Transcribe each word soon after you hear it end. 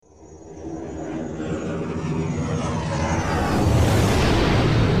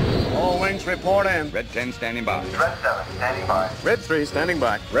report in. Red 10 standing by. Red 7 standing by. Red 3 standing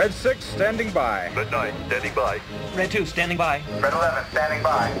by. Red 6 standing by. Red 9 standing by. Red 2 standing by. Red 11 standing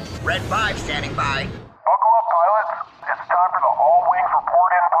by. Red 5 standing by. Buckle up, pilots. It's time for the All Wings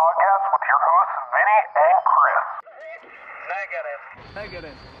Report In podcast with your hosts, Vinny and Chris.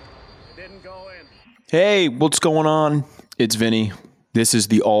 Negative. Didn't go in. Hey, what's going on? It's Vinny. This is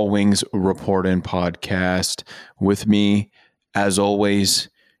the All Wings Report In podcast. With me, as always,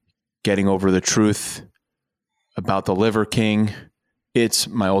 getting over the truth about the Liver King. It's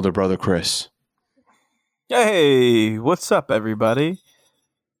my older brother, Chris. Hey, what's up, everybody?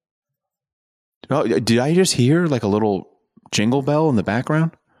 Oh, did I just hear like a little jingle bell in the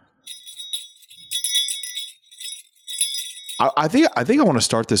background? I think I want to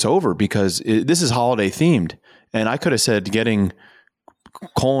start this over because this is holiday themed, and I could have said getting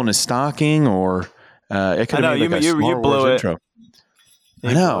coal in his stocking, or it could have been like a Star Wars intro.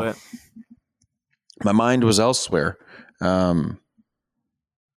 I know. My mind was elsewhere. He's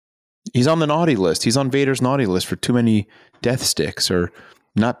on the naughty list. He's on Vader's naughty list for too many death sticks or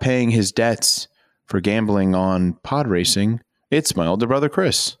not paying his debts for gambling on pod racing. It's my older brother,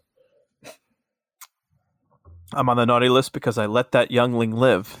 Chris. I'm on the naughty list because I let that youngling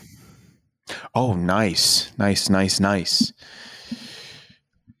live. Oh, nice. Nice.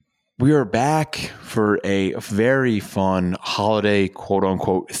 We are back for a very fun holiday, quote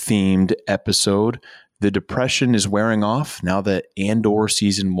unquote, themed episode. The depression is wearing off now that Andor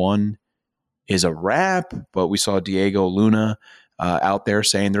season 1 is a wrap, but we saw Diego Luna out there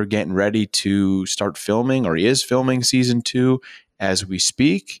saying they're getting ready to start filming, or he is filming season 2 as we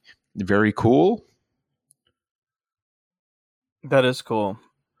speak. Very cool. That is cool.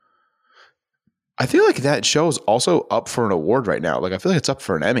 I feel like that show is also up for an award right now. Like, I feel like it's up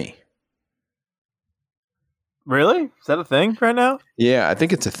for an Emmy. Really? Is that a thing right now? Yeah, I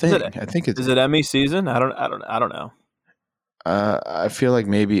think it's a thing. Is it Emmy season? I don't know. I feel like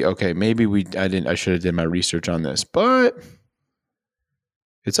maybe I should have did my research on this, but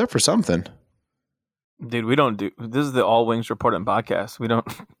it's up for something. Dude, this is the All Wings Report and podcast. We don't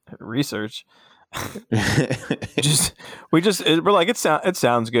research. We're like, it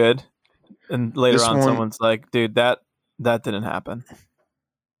sounds good. And later someone's like, dude, that didn't happen.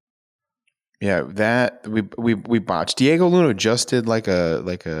 Yeah, that we botched. Diego Luna just did like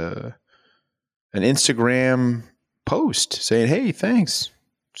an Instagram post saying, "Hey, thanks.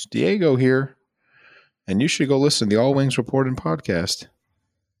 It's Diego here, and you should go listen to the All Wings Report and podcast."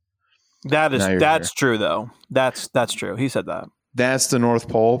 That's true though. That's true. He said that. That's the North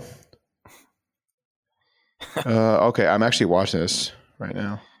Pole. Okay, I'm actually watching this right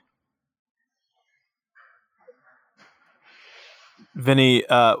now. Vinny,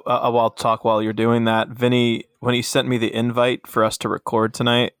 I'll talk while you're doing that. Vinny, when he sent me the invite for us to record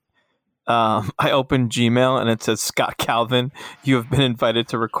tonight, I opened Gmail and it says, Scott Calvin, you have been invited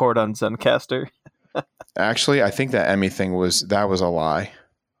to record on Zencastr. Actually, I think that Emmy thing was a lie.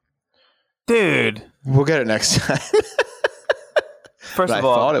 Dude. We'll get it next time. First of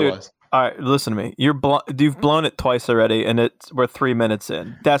all, I thought dude, it was. All right, listen to me. You've blown it twice already, and we're 3 minutes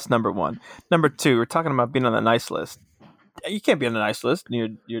in. That's number one. Number two, we're talking about being on the nice list. You can't be on the nice list.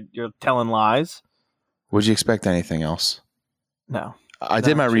 You're telling lies. Would you expect anything else? No. I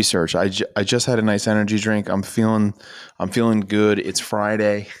did my research. I just had a nice energy drink. I'm feeling good. It's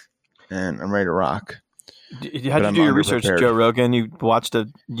Friday, and I'm ready to rock. How'd you do your research, Joe Rogan? You watched a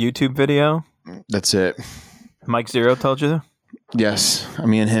YouTube video? That's it. Mike Zero told you? Yes.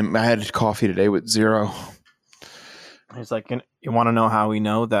 Me and him. I had coffee today with Zero. He's like, you want to know how we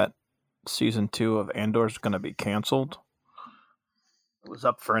know that season 2 of Andor is going to be canceled? It was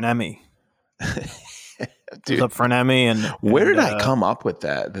up for an Emmy. It was up for an Emmy, and where did I come up with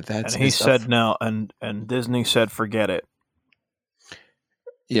that? That's and he said no, and Disney said forget it.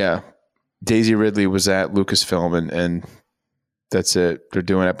 Yeah, Daisy Ridley was at Lucasfilm, and that's it. They're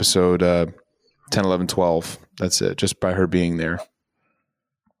doing episode 10, 11, 12. That's it. Just by her being there.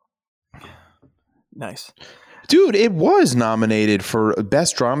 Nice, dude. It was nominated for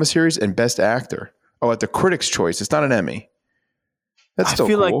Best Drama Series and Best Actor. Oh, at the Critics' Choice. It's not an Emmy. That's still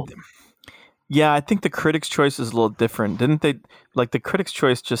cool. Yeah, I think the Critics' Choice is a little different. Didn't they? Like, the Critics'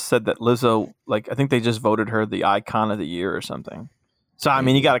 Choice just said that Lizzo, like, I think they just voted her the icon of the year or something. So, I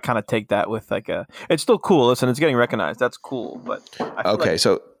mean, you got to kind of take that with it's still cool. Listen, it's getting recognized. That's cool. But okay,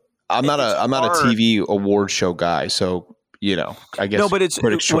 so I'm not a TV award show guy. So, I guess no, but it's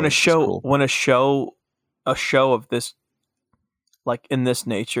when a show of this, like, in this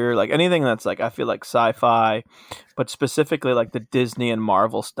nature, like anything that's like, I feel like sci-fi, but specifically like the Disney and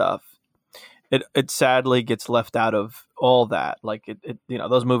Marvel stuff. it sadly gets left out of all that. Like it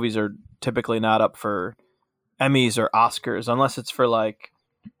those movies are typically not up for Emmys or Oscars unless it's for like,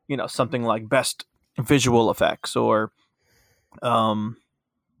 something like best visual effects or,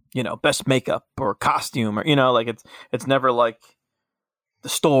 best makeup or costume or, like it's never like the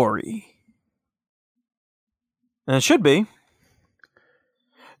story. And it should be.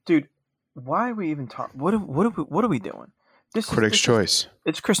 Dude, why are we even talking? What are we doing? Critics' Choice.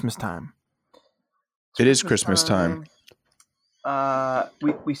 It's Christmas time. It is Christmas time.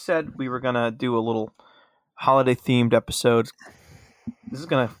 We said we were gonna do a little holiday themed episode. This is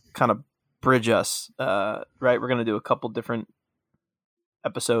gonna kind of bridge us, right? We're gonna do a couple different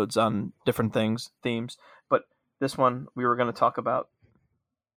episodes on different themes, but this one we were gonna talk about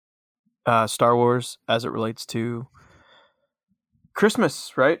Star Wars as it relates to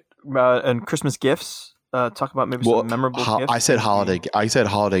Christmas, right? And Christmas gifts. Talk about maybe some memorable gifts. I said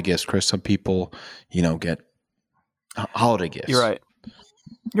holiday gifts, Chris. Some people, get holiday gifts. You're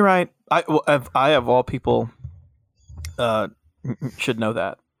right. I of all people should know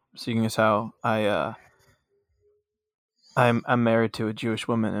that, seeing as how I'm married to a Jewish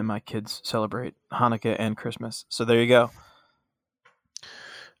woman and my kids celebrate Hanukkah and Christmas. So there you go.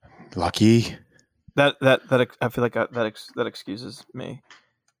 Lucky. That I feel like that excuses me.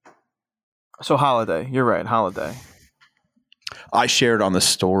 So holiday, you're right, holiday. I shared on the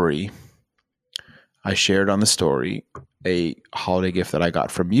story a holiday gift that I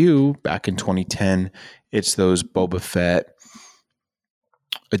got from you back in 2010. It's those Boba Fett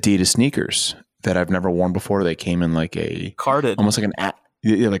Adidas sneakers that I've never worn before. They came in like a carded, almost like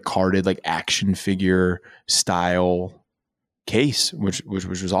like carded, like action figure style case, which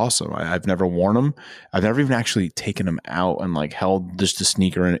was awesome. I've never worn them. I've never even actually taken them out and like held just the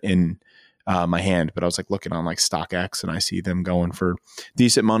sneaker in my hand, but I was like looking on like StockX and I see them going for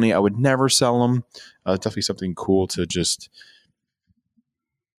decent money. I would never sell them. Definitely something cool to just,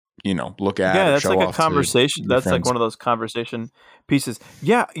 look at. Yeah, that's like a conversation. That's like one of those conversation pieces.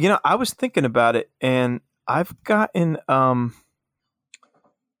 Yeah, I was thinking about it and I've gotten,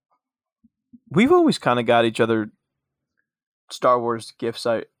 we've always kind of got each other Star Wars gifts.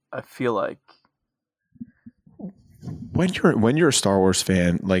 I feel like. When you're a Star Wars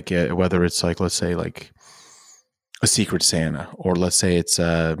fan, like whether it's like, let's say like a Secret Santa, or let's say it's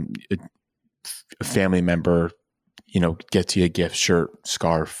a family member, gets you a gift, shirt,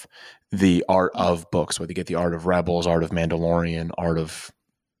 scarf, the art of books, whether you get the Art of Rebels, Art of Mandalorian, Art of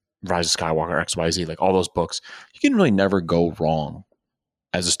Rise of Skywalker, XYZ, like all those books, you can really never go wrong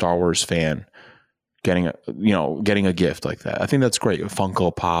as a Star Wars fan getting a gift like that. I think that's great. A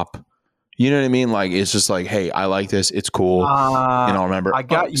Funko Pop. You know what I mean? Like, it's just like, hey, I like this. It's cool. Remember,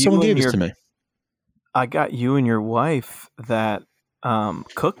 someone gave this to me. I got you and your wife that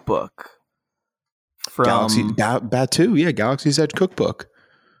cookbook from Galaxy Batu. Yeah, Galaxy's Edge cookbook.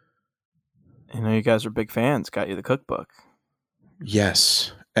 You guys are big fans. Got you the cookbook.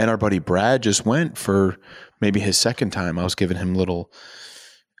 Yes. And our buddy Brad just went for maybe his second time. I was giving him little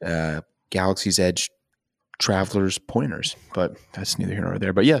Galaxy's Edge Travelers pointers, but that's neither here nor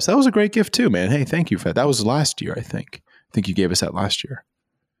there. But yes, that was a great gift too, man. Hey, thank you for that. That was last year, I think. I think you gave us that last year.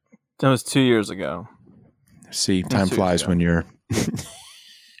 That was 2 years ago. See, time flies when you're.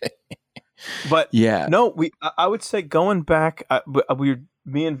 But yeah, no, I would say going back,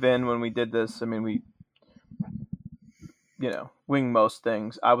 me and Vin, when we did this, I mean, we, wing most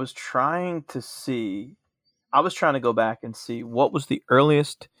things. I was trying to go back and see what was the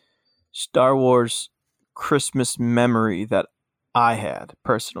earliest Star Wars Christmas memory that I had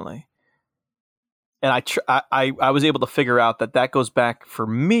personally, and I was able to figure out that goes back for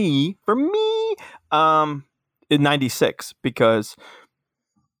me in '96, because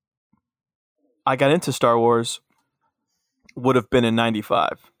I got into Star Wars would have been in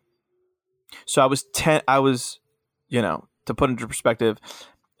 '95. So I was 10. I was, to put into perspective,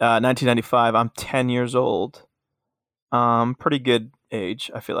 1995. I'm 10 years old. Pretty good age,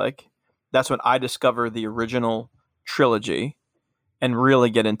 I feel like. That's when I discover the original trilogy and really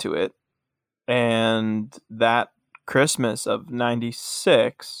get into it. And that Christmas of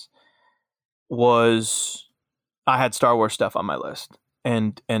 '96 I had Star Wars stuff on my list.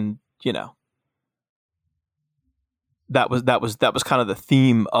 And that was kind of the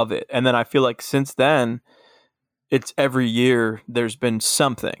theme of it. And then I feel like since then, it's every year there's been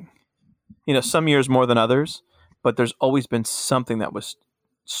something, some years more than others, but there's always been something that was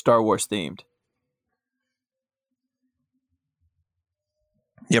Star Wars themed.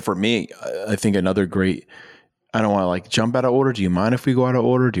 Yeah, for me, I think another great. I don't want to jump out of order. Do you mind if we go out of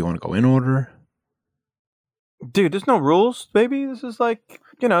order? Do you want to go in order? Dude, there's no rules, baby. This is like,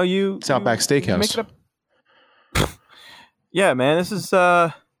 It's Outback you Steakhouse. make it up. Yeah, man. This is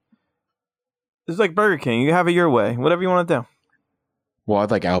like Burger King. You have it your way. Whatever you want to do. Well, I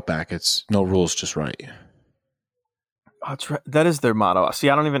like Outback. It's no rules, just right. Oh, that's right. That is their motto. See,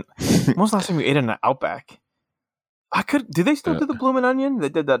 I don't even. When was the last time we ate in an Outback? Do they still do the Bloomin' Onion? They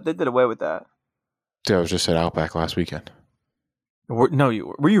did that. They did away with that. Dude, I was just at Outback last weekend. Were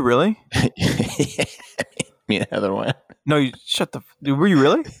you really? Yeah. Me and Heather went. No, you shut the. Dude, were you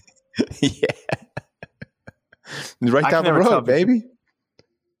really? Yeah. Right I down can the never tell road, baby.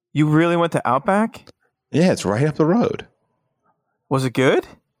 You really went to Outback? Yeah, it's right up the road. Was it good?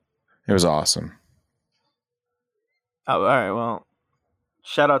 It was awesome. Oh, all right. Well,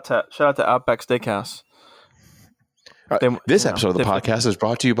 shout out to Outback Steakhouse. This episode of the podcast is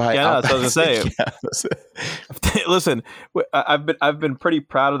brought to you by Outback. That's what I was gonna say. Listen, I've been pretty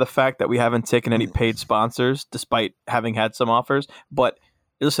proud of the fact that we haven't taken any paid sponsors, despite having had some offers. But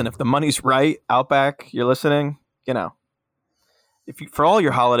listen, if the money's right, Outback, you're listening. For all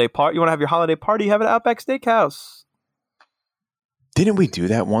your holiday party, you want to have your holiday party, you have it at Outback Steakhouse. Didn't we do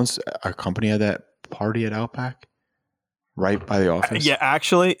that once? Our company had that party at Outback, right by the office. Yeah,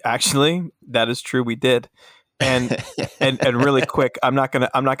 actually, that is true. We did. And and really quick, I'm not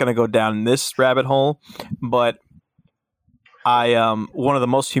gonna go down this rabbit hole, but I one of the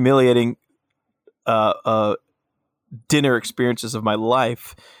most humiliating dinner experiences of my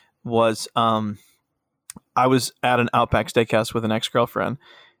life was I was at an Outback Steakhouse with an ex-girlfriend,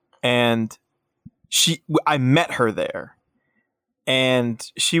 and I met her there, and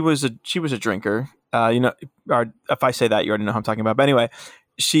she was a drinker. Or if I say that, you already know who I'm talking about. But anyway,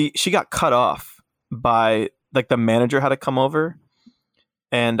 she got cut off by. Like the manager had to come over,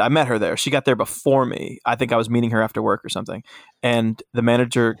 and I met her there. She got there before me. I think I was meeting her after work or something. And the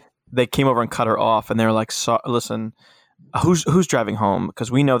manager, they came over and cut her off, and they were like, "Listen, who's driving home?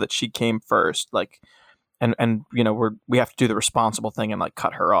 Because we know that she came first. Like, and we have to do the responsible thing and like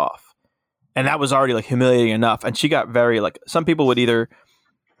cut her off." And that was already like humiliating enough. And she got very like, some people would either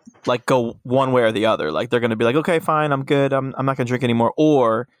like go one way or the other. Like they're going to be like, "Okay, fine, I'm good. I'm not going to drink anymore,"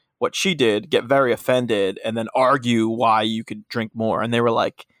 or what she did, get very offended and then argue why you could drink more. And they were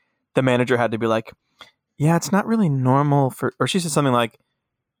like, the manager had to be like, "Yeah, it's not really normal or she said something like,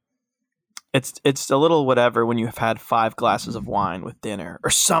 it's a little whatever when you have had 5 glasses of wine with dinner," or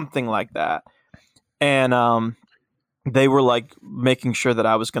something like that. And they were like making sure that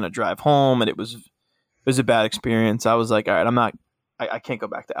I was going to drive home, and it was a bad experience. I was like, all right, I can't go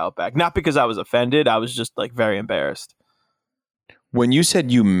back to Outback. Not because I was offended. I was just like very embarrassed. When you said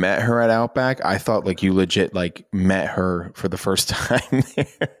you met her at Outback, I thought like you legit like met her for the first time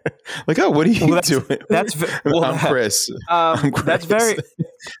there. Like, oh, what are you doing? I'm Chris. I'm Chris. That's very.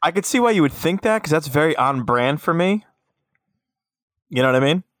 I could see why you would think that, because that's very on brand for me. You know what I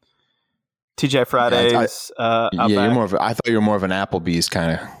mean? TGI Fridays. Yeah, you're more of. I thought you were more of an Applebee's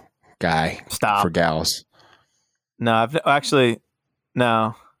kind of guy. Stop for gals. No,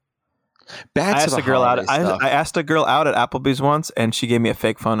 no. I asked a girl out. I asked a girl out at Applebee's once, and she gave me a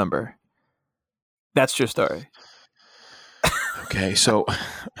fake phone number. That's true story. Okay, so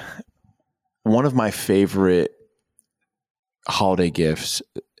one of my favorite holiday gifts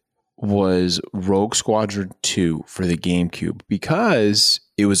was Rogue Squadron 2 for the GameCube, because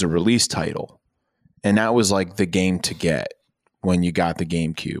it was a release title, and that was like the game to get when you got the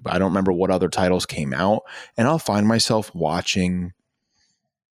GameCube. I don't remember what other titles came out, and I'll find myself watching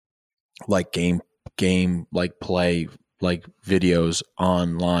like game like play like videos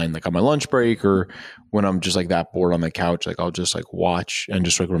online, like on my lunch break, or when I'm just like that bored on the couch, like I'll just like watch and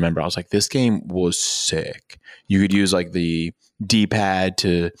just like remember. I was like, this game was sick. You could use like the D-pad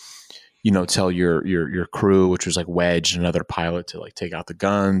to, tell your crew, which was like Wedge, another pilot, to like take out the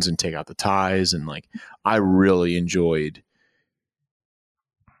guns and take out the ties, and like I really enjoyed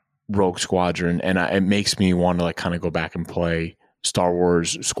Rogue Squadron, and it makes me want to like kind of go back and play Star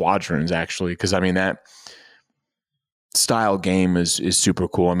Wars Squadrons, actually, because I mean that style game is super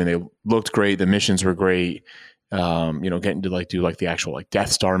cool. I mean, they looked great, the missions were great. Getting to like do like the actual like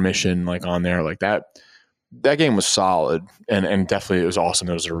Death Star mission like on there, like that game was solid, and definitely it was awesome.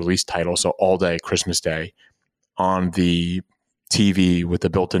 It was a release title, so all day Christmas Day on the TV with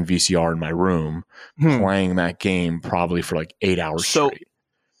the built-in VCR in my room, playing that game probably for like 8 hours straight.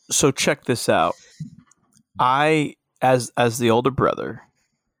 So check this out. I As the older brother,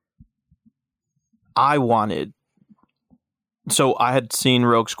 I had seen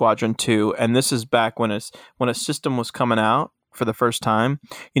Rogue Squadron 2, and this is back when a system was coming out for the first time,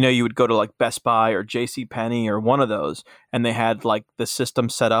 you would go to like Best Buy or JCPenney or one of those, and they had like the system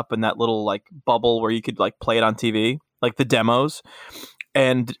set up in that little like bubble where you could like play it on TV, like the demos.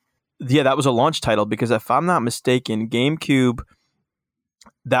 And yeah, that was a launch title because if I'm not mistaken, GameCube,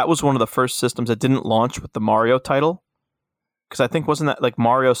 that was one of the first systems that didn't launch with the Mario title. Because I think wasn't that like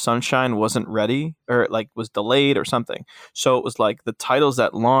Mario Sunshine wasn't ready or like was delayed or something. So it was like the titles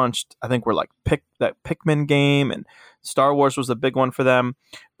that launched, I think were like that Pikmin game, and Star Wars was a big one for them.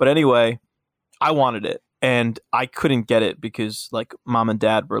 But anyway, I wanted it and I couldn't get it because like mom and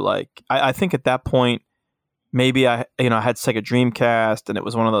dad were like, I think at that point, maybe I had Sega Dreamcast, and it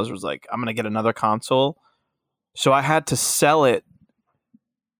was one of those was like, I'm going to get another console. So I had to sell it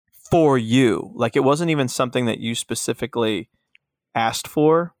for you. Like it wasn't even something that you specifically asked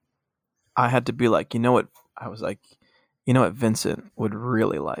for. I had to be like, what? I was like, what Vincent would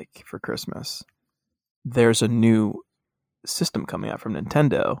really like for Christmas? There's a new system coming out from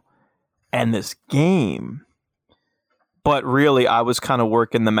Nintendo and this game. But really, I was kind of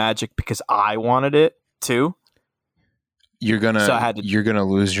working the magic because I wanted it too. You're gonna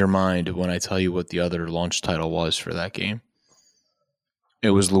lose your mind when I tell you what the other launch title was for that game.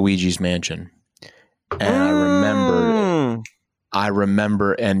 It was Luigi's Mansion, and I remember,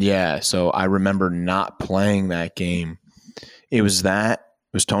 so I remember not playing that game. It was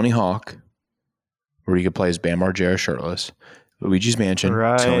Tony Hawk, where you could play as Bam Margera shirtless, Luigi's Mansion,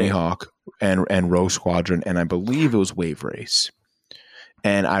 right. Tony Hawk, and Rogue Squadron, and I believe it was Wave Race.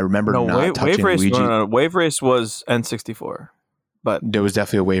 And I remember touching Wave Race, Luigi. No. Wave Race was N64, but there was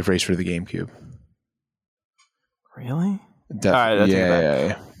definitely a Wave Race for the GameCube. Really? All right, that's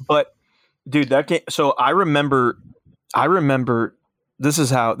yeah. But dude, that game. So I remember. This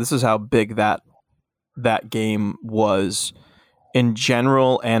is how big that game was in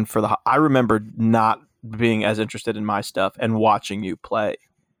general, and for I remember not being as interested in my stuff and watching you play.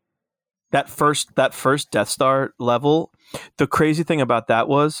 That first Death Star level. The crazy thing about that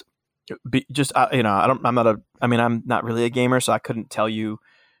was, I'm not really a gamer, so I couldn't tell you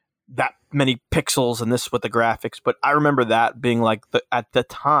that many pixels and this with the graphics. But I remember that being like at the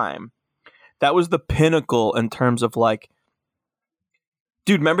time, that was the pinnacle in terms of like,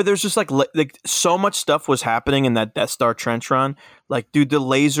 dude. Remember, there's just like so much stuff was happening in that Death Star trench run. Like, dude, the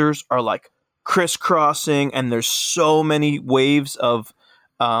lasers are like crisscrossing, and there's so many waves of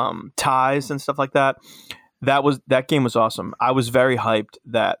ties and stuff like that. That game was awesome. I was very hyped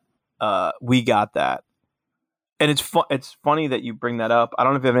that we got that. And it's funny that you bring that up. I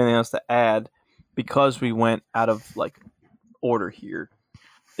don't know if you have anything else to add, because we went out of like order here.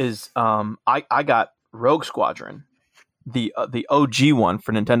 Is I got Rogue Squadron, the OG one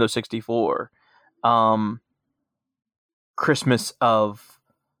for Nintendo 64, Christmas of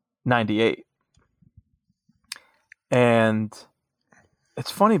 '98. And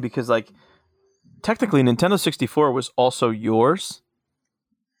it's funny because like technically Nintendo 64 was also yours.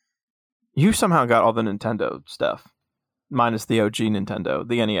 You somehow got all the Nintendo stuff, minus the OG Nintendo,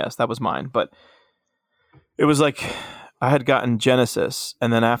 the NES. That was mine. But it was like I had gotten Genesis,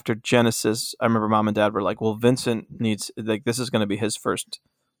 and then after Genesis, I remember mom and dad were like, well, Vincent needs, like, this is going to be his first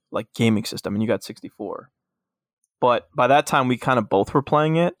like gaming system, and you got 64. But by that time, we kind of both were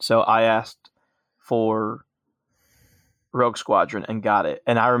playing it, so I asked for Rogue Squadron and got it.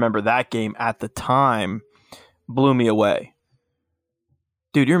 And I remember that game at the time blew me away.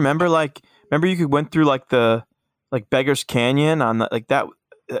 Dude, you remember you could went through like the Beggar's Canyon on the, like that,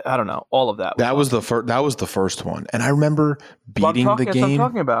 I don't know, all of that. That was the first one. And I remember beating the game. That's what I'm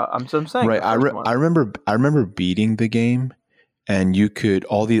talking about. I'm saying. Right. I remember beating the game, and you could,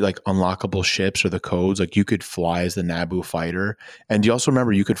 all the like unlockable ships or the codes, like you could fly as the Naboo fighter. And do you also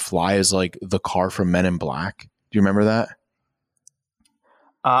remember you could fly as like the car from Men in Black? Do you remember that?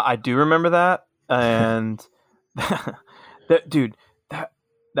 I do remember that. And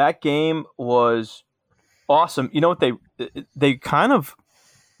that game was awesome. You know what, they kind of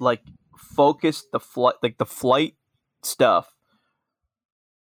like focused the flight stuff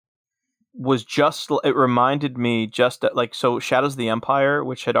was just, it reminded me just like, so Shadows of the Empire,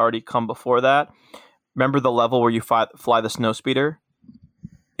 which had already come before that. Remember the level where you fly the snowspeeder?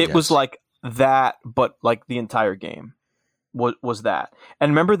 It Yes. was like that, but like the entire game was that.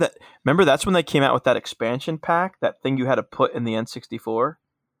 And remember that's when they came out with that expansion pack, that thing you had to put in the N64.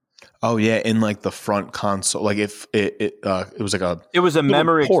 Oh yeah, in like the front console, like if it was like it was a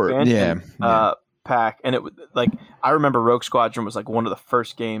memory port. expansion Yeah. pack, and it was like, I remember Rogue Squadron was like one of the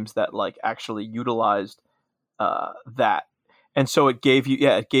first games that like actually utilized that, and so it gave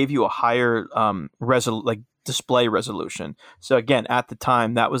you a higher display resolution. So again, at the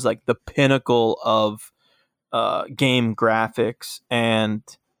time, that was like the pinnacle of game graphics, and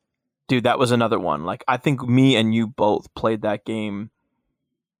dude, that was another one. Like, I think me and you both played that game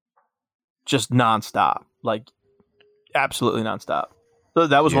just nonstop, like absolutely nonstop. So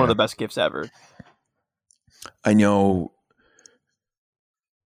that was one of the best gifts ever. I know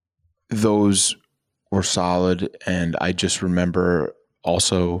those were solid, and I just remember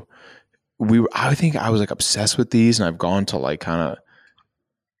also I think I was like obsessed with these, and I've gone to like kind of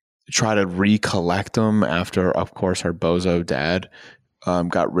try to recollect them after, of course, our bozo dad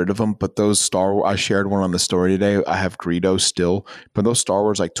got rid of them. But those Star Wars, I shared one on the story today. I have Greedo still, but those Star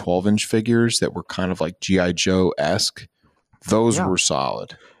Wars like 12-inch figures that were kind of like G.I. Joe-esque, those were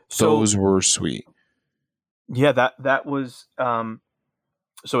solid. Those were sweet. Yeah, that was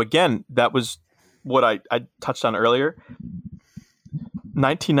so again, that was what I touched on earlier.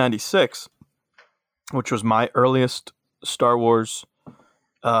 1996, which was my earliest Star Wars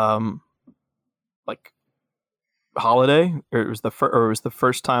like holiday, or it was the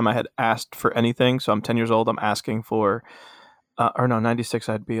first time I had asked for anything. So I'm 10 years old, I'm asking for 96,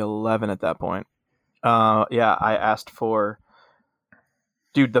 I'd be 11 at that point. I asked for,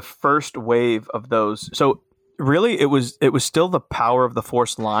 dude, the first wave of those. So really, it was still the Power of the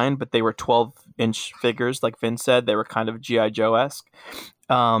Force line, but they were 12-inch figures, like Vin said. They were kind of G.I. Joe-esque.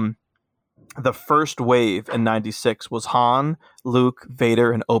 The first wave in 96 was Han, Luke,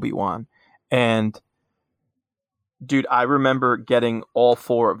 Vader, and Obi-Wan. And dude, I remember getting all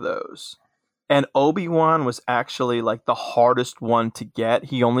 4 of those. And Obi-Wan was actually like the hardest one to get.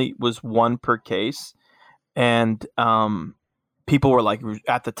 He only was 1 per case. And people were like,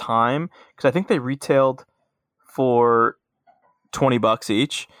 at the time, because I think they retailed for $20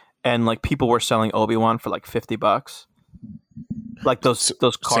 each, and like people were selling Obi-Wan for like $50. Like those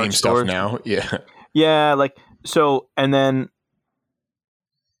card same stores stuff now. Yeah, like so. And then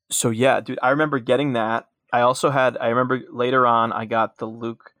yeah, dude, I remember getting that. I remember later on I got the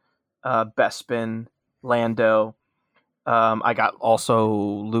Luke Bespin Lando. I got also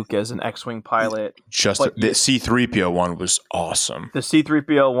Luke as an X-Wing pilot. The C-3PO one was awesome. The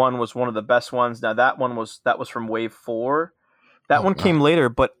C-3PO one was one of the best ones. Now that was from Wave 4. That one came later,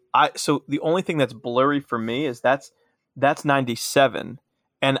 but so the only thing that's blurry for me is that's 97,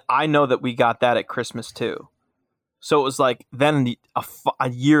 and I know that we got that at Christmas too. So it was like then a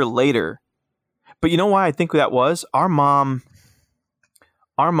year later. But you know why I think that was? Our mom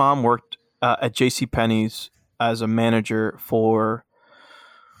worked at JCPenney's as a manager for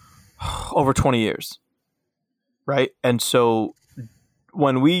over 20 years, right? And so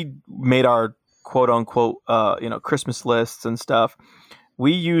when we made our quote unquote Christmas lists and stuff,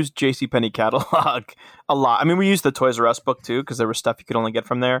 we used JCPenney catalog a lot. I mean, we used the Toys R Us book too, because there was stuff you could only get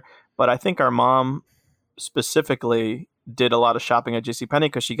from there. But I think our mom specifically did a lot of shopping at JCPenney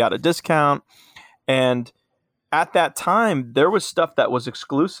because she got a discount. And at that time, there was stuff that was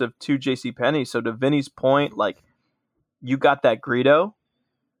exclusive to JCPenney. So to Vinny's point, like, you got that Greedo,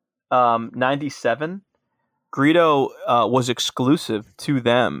 97. Greedo was exclusive to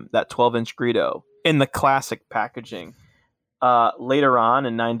them, that 12-inch Greedo, in the classic packaging. Later on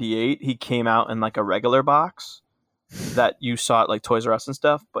in 98, he came out in like a regular box that you saw at like Toys R Us and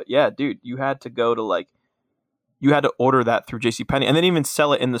stuff. But yeah, dude, you had to order that through JCPenney and then even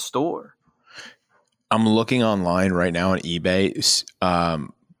sell it in the store. I'm looking online right now on eBay.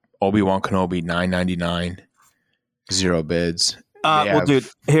 Obi-Wan Kenobi, $9.99, 0 bids. Well, dude,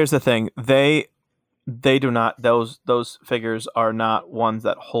 here's the thing. They do not, those figures are not ones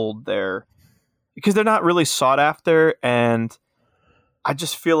that hold their, because they're not really sought after. And I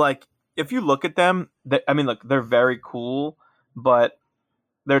just feel like if you look at them, look, they're very cool, but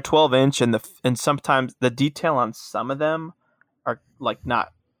they're 12-inch and sometimes the detail on some of them are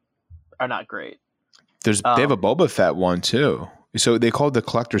not great. They have a Boba Fett one too. So they called the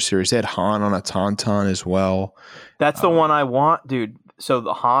collector series. They had Han on a Tauntaun as well. That's the one I want, dude. So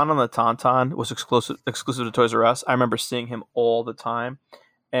the Han on the Tauntaun was exclusive to Toys R Us. I remember seeing him all the time,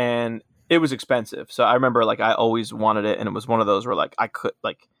 and it was expensive. So I remember I always wanted it, and it was one of those where I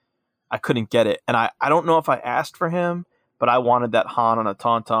couldn't get it, and I don't know if I asked for him, but I wanted that Han on a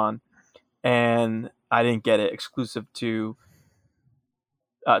Tauntaun, and I didn't get it exclusive to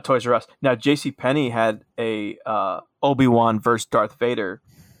Toys R Us. Now JCPenney had a Obi-Wan versus Darth Vader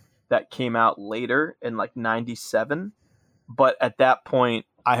that came out later in 97, but at that point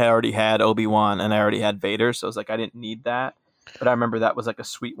I had already had Obi-Wan and I already had Vader, so I was I didn't need that. But I remember that was a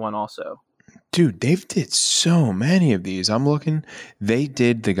sweet one also. Dude, they've did so many of these. I'm looking. They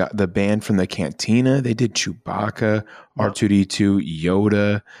did the band from the Cantina. They did Chewbacca, R2-D2,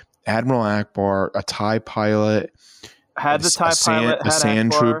 Yoda, Admiral Akbar, a TIE pilot. Had the TIE pilot, a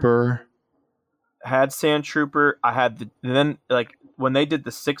Sand Akbar. Trooper. had Sand Trooper. I had then like when they did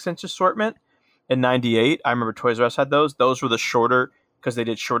the 6-inch assortment in '98. I remember Toys R Us had those. Those were the shorter because they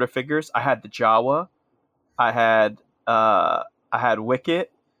did shorter figures. I had the Jawa. I had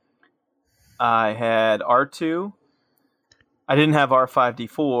Wicket. I had R2. I didn't have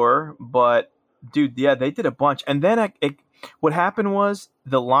R5D4, but dude, yeah, they did a bunch. And then what happened was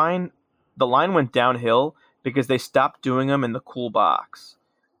the line went downhill because they stopped doing them in the cool box.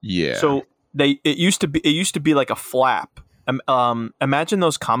 Yeah. So it used to be like a flap. Imagine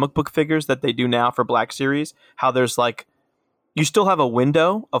those comic book figures that they do now for Black Series. How there's like, you still have a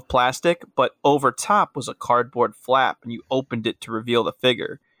window of plastic, but over top was a cardboard flap, and you opened it to reveal the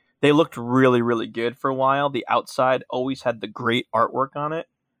figure. They looked really, really good for a while. The outside always had the great artwork on it.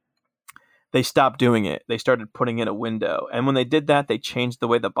 They stopped doing it. They started putting in a window. And when they did that, they changed the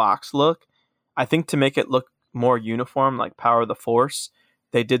way the box looked. I think to make it look more uniform, like Power of the Force,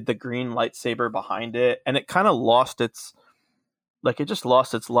 they did the green lightsaber behind it. And it kind of lost its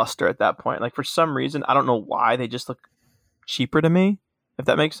luster at that point. Like for some reason, I don't know why, they just look cheaper to me, if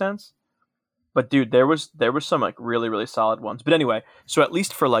that makes sense. But dude, there was some like really, really solid ones. But anyway, so at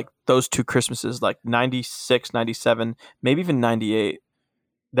least for like those two Christmases, like 96, 97, maybe even 98,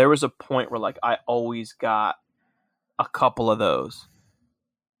 there was a point where like I always got a couple of those.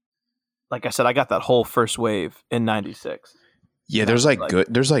 Like I said, I got that whole first wave in 96. Yeah, there's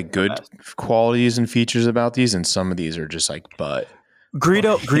good qualities and features about these, and some of these are just like butt.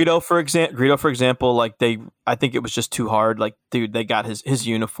 Greedo for example, like I think it was just too hard. Like, dude, they got his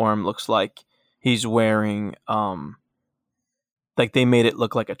uniform looks like he's wearing like they made it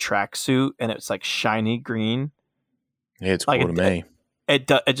look like a tracksuit, and it's like shiny green. Yeah, it's like cool to me. It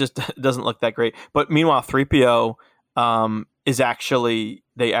just doesn't look that great. But meanwhile, 3PO is actually,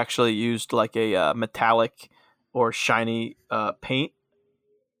 they actually used like a metallic or shiny paint.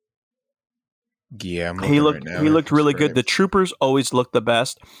 Yeah, he looked really good. The troopers always looked the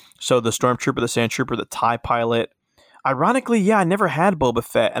best. So the Stormtrooper, the Sand Trooper, the TIE Pilot. Ironically, yeah, I never had Boba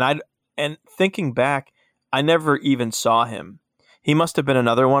Fett, and thinking back, I never even saw him. He must have been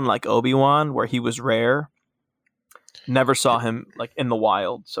another one like Obi-Wan, where he was rare. Never saw him like in the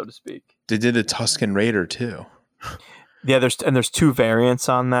wild, so to speak. They did the Tusken Raider too. Yeah, there's two variants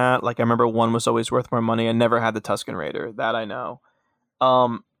on that. Like I remember one was always worth more money. I never had the Tusken Raider. That I know.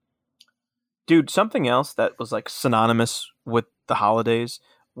 Dude, something else that was like synonymous with the holidays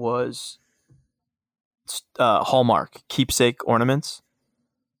was Hallmark keepsake ornaments.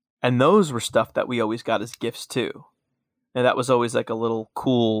 And those were stuff that we always got as gifts too. And that was always like a little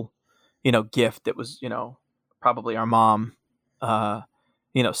cool, gift. It was, probably our mom,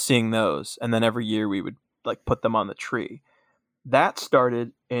 seeing those. And then every year we would like put them on the tree. That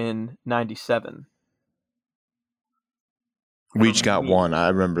started in 97. We each got one. I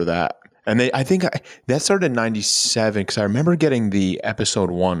remember that. And that started in 97 because I remember getting the episode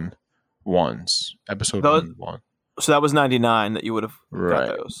 1 ones. Episode 1. So that was 99 that you would have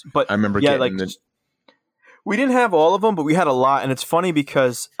got those. But I remember getting we didn't have all of them, but we had a lot. And it's funny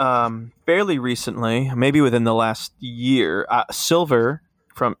because fairly recently, maybe within the last year, Silver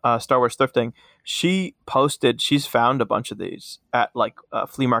from Star Wars Thrifting, she's found a bunch of these at like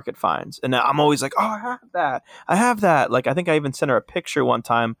flea market finds. And I'm always like, oh, I have that. Like, I think I even sent her a picture one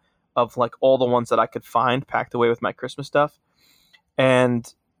time of like all the ones that I could find packed away with my Christmas stuff.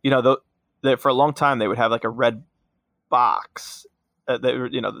 And, for a long time, they would have like a red box.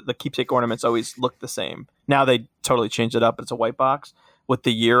 The keepsake ornaments always looked the same. Now they totally changed it up. It's a white box with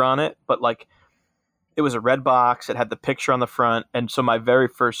the year on it, but like it was a red box. It had the picture on the front. And so my very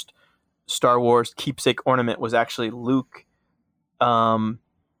first Star Wars keepsake ornament was actually Luke from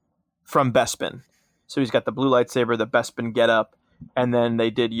Bespin. So he's got the blue lightsaber, the Bespin getup, and then they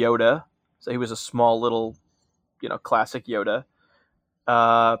did Yoda. So he was a small little, classic Yoda.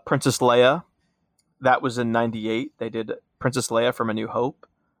 Princess Leia, that was in 98. They did Princess Leia from A New Hope.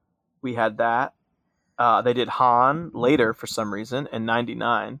 We had that. They did Han later for some reason in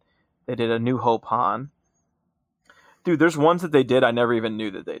 99. They did A New Hope Han. Dude, there's ones that they did I never even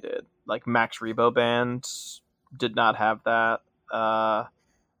knew that they did. Like Max Rebo Band did not have that.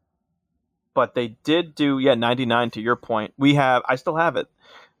 But they did do, 99 to your point. I still have it.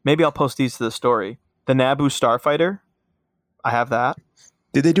 Maybe I'll post these to the story. The Naboo Starfighter. I have that.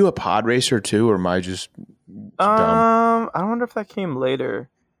 Did they do a pod racer too, or am I just dumb? I wonder if that came later.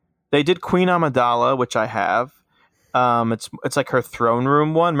 They did Queen Amidala, which I have. It's like her throne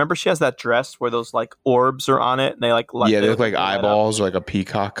room one. Remember, she has that dress where those like orbs are on it, and they like they look like eyeballs, or like a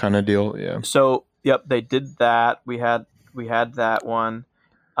peacock kind of deal. Yeah. So yep, they did that. We had that one,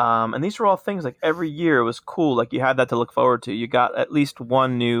 and these were all things like every year it was cool. Like you had that to look forward to. You got at least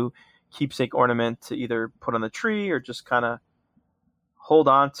one new keepsake ornament to either put on the tree or just kind of hold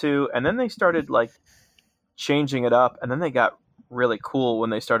on to. And then they started like changing it up, and then they got really cool when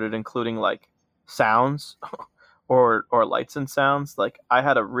they started including like sounds or lights and sounds. Like I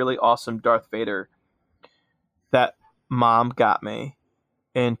had a really awesome Darth Vader that mom got me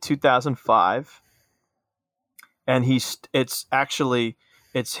in 2005, and it's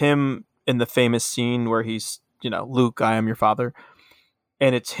him in the famous scene where he's, Luke, I am your father,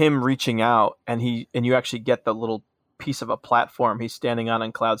 and it's him reaching out, and you actually get the little piece of a platform he's standing on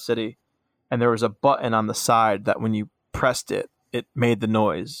in Cloud City, and there was a button on the side that when you pressed it made the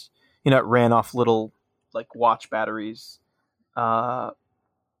noise. It ran off little like watch batteries. That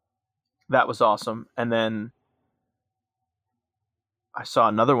was awesome. And then I saw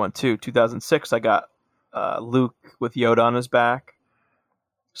another one too. 2006, I got Luke with Yoda on his back.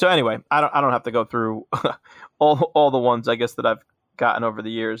 So anyway, I don't have to go through all the ones I guess that I've gotten over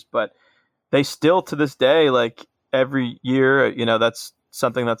the years, but they still to this day, like every year, that's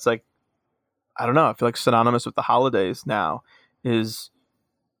something that's like, I don't know, I feel like synonymous with the holidays now is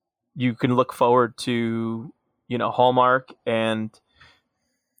you can look forward to, Hallmark and,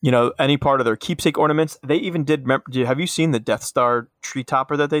 any part of their keepsake ornaments. They even did, have you seen the Death Star tree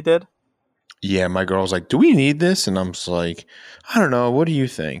topper that they did? Yeah, my girl's like, do we need this? And I'm just like, I don't know. What do you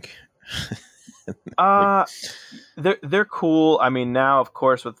think? They're cool. I mean, now, of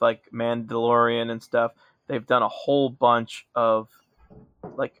course, with like Mandalorian and stuff, they've done a whole bunch of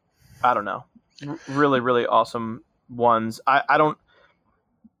like, I don't know, really, really awesome ones. I don't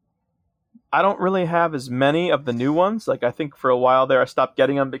really have as many of the new ones. Like I think for a while there, I stopped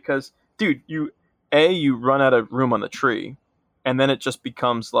getting them because, dude, you run out of room on the tree, and then it just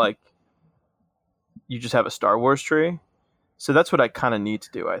becomes like you just have a Star Wars tree. So that's what I kind of need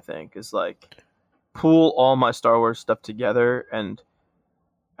to do. I think is like pool all my Star Wars stuff together, and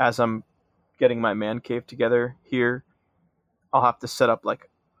as I'm getting my man cave together here, I'll have to set up like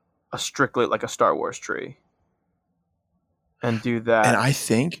a strictly like a Star Wars tree and do that. And I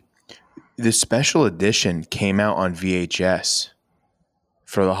think the special edition came out on VHS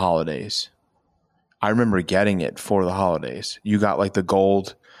for the holidays. I remember getting it for the holidays. You got like the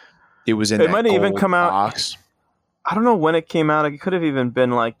gold. It was in. It might have even come box. Out. I don't know when it came out. It could have even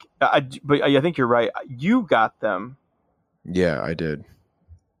been like. But I think you're right. You got them. Yeah, I did.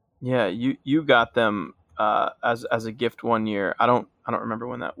 Yeah, you got them as a gift one year. I don't remember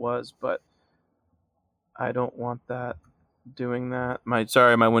when that was, but I don't want that. Doing that. My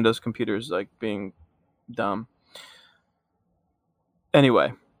Windows computer is like being dumb.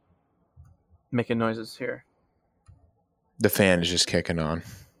 Anyway, making noises here. The fan is just kicking on.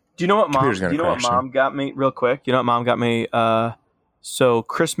 Do you know what mom got me real quick? You know what mom got me? So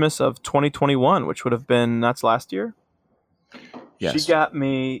Christmas of 2021, which would have been that's last year. Yes. She got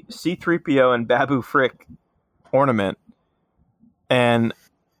me C-3PO and Babu Frick ornament, and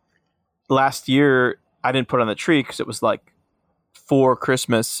last year I didn't put it on the tree because it was like for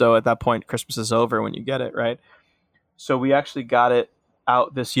Christmas. So at that point, Christmas is over when you get it, right? So we actually got it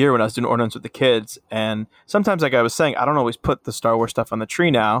out this year when I was doing ornaments with the kids. And sometimes, like I was saying, I don't always put the Star Wars stuff on the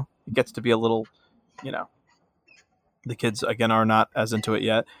tree now. It gets to be a little, the kids, again, are not as into it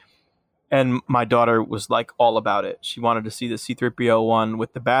yet. And my daughter was like all about it. She wanted to see the C-3PO one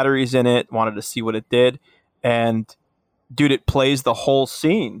with the batteries in it, wanted to see what it did. And dude, it plays the whole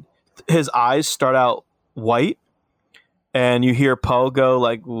scene. His eyes start out white, and you hear Poe go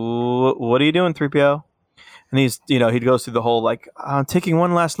like, "What are you doing, 3PO?" And he's, he goes through the whole like, "I'm taking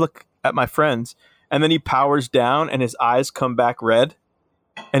one last look at my friends," and then he powers down, and his eyes come back red,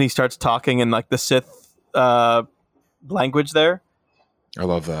 and he starts talking in like the Sith language there. I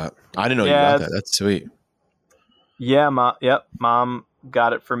love that. I didn't know you got that. That's sweet. Yeah, mom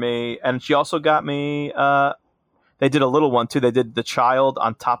got it for me, and she also got me. They did a little one too. They did the child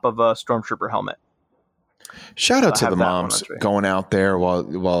on top of a stormtrooper helmet. Shout out to the moms going out there while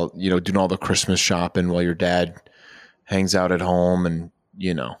doing all the Christmas shopping while your dad hangs out at home, and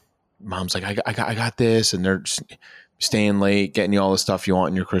mom's like, I got this, and they're staying late, getting you all the stuff you want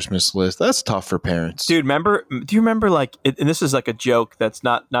in your Christmas list. That's tough for parents. Dude, do you remember like, and this is like a joke that's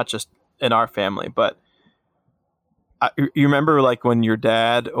not just in our family, but you remember like when your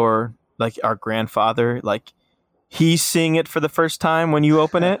dad or like our grandfather, like he's seeing it for the first time when you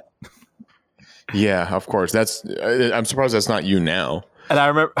open it? Yeah, of course. I'm surprised that's not you now. And I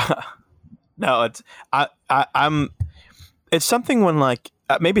remember, no, it's something when like,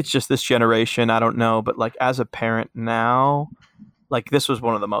 maybe it's just this generation, I don't know, but like as a parent now, like this was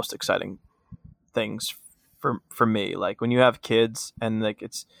one of the most exciting things for me. Like when you have kids and like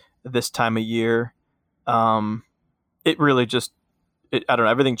it's this time of year, it really just I don't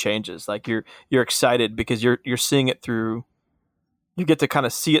know, everything changes. Like you're excited because you're seeing it through. You get to kind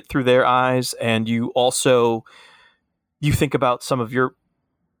of see it through their eyes, and you think about some of your,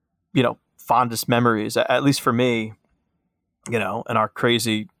 fondest memories. At least for me, and our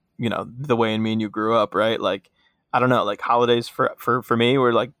crazy, the way me and you grew up, right? Like, I don't know, like holidays for me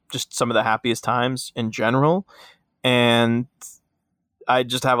were like just some of the happiest times in general, and I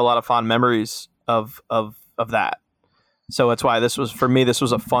just have a lot of fond memories of that. So that's why this was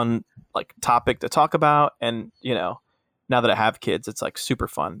a fun like topic to talk about, and now that I have kids, it's like super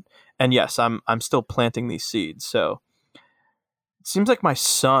fun. And yes, I'm still planting these seeds. So it seems like my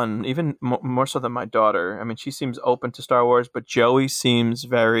son, even more so than my daughter. I mean, she seems open to Star Wars, but Joey seems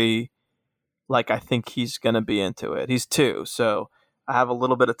very like, I think he's going to be into it. He's 2, so I have a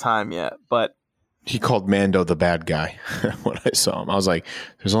little bit of time yet, but he called Mando the bad guy when I saw him. I was like,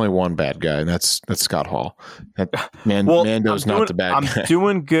 there's only one bad guy, and that's Scott Hall. Mando's not the bad guy. I'm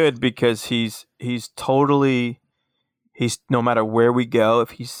doing good because he's no matter where we go,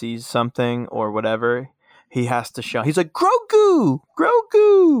 if he sees something or whatever, he has to show. He's like, Grogu,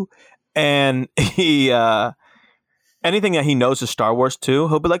 and he anything that he knows is Star Wars too.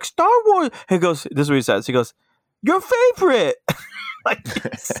 He'll be like, Star Wars. He goes, this is what he says. He goes, your favorite. Like he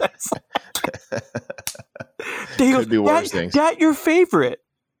says. He goes, that your favorite.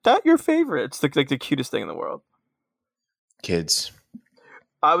 That your favorite. It's like the cutest thing in the world. Kids.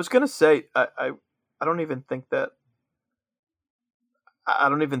 I was gonna say, I don't even think that.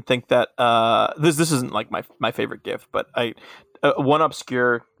 This isn't like my favorite gift, but one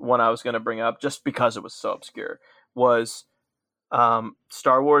obscure one I was going to bring up just because it was so obscure was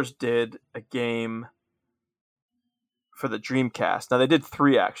Star Wars did a game for the Dreamcast. Now they did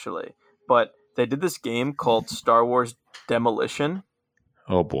 3 actually, but they did this game called Star Wars Demolition.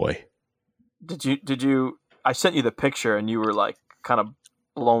 Oh boy. Did you I sent you the picture and you were like kind of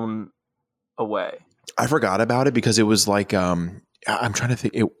blown away. I forgot about it because it was like I'm trying to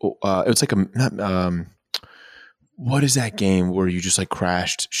think. It was like what is that game where you just like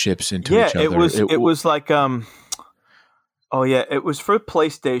crashed ships into each other? It was like it was for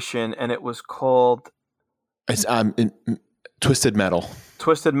PlayStation and it was called it's Twisted Metal.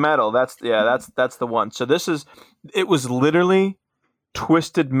 Twisted Metal. That's the one. So it was literally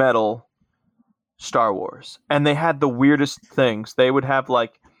Twisted Metal Star Wars, and they had the weirdest things. They would have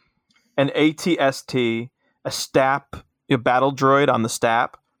like an ATST, a STAP. A battle droid on the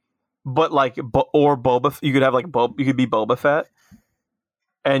STAP, but like or Boba. You could have like you could be Boba Fett,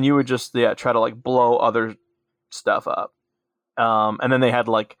 and you would just try to like blow other stuff up. And then they had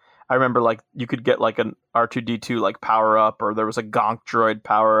like I remember like you could get like an R2-D2 like power up, or there was a Gonk droid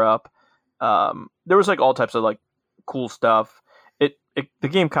power up. There was like all types of like cool stuff. The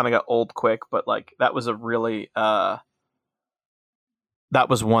game kind of got old quick, but like that was a really that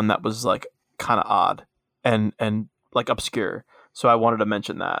was one that was like kind of odd and like obscure. So I wanted to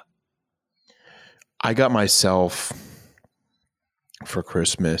mention that. I got myself for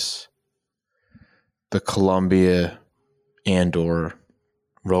Christmas the Columbia Andor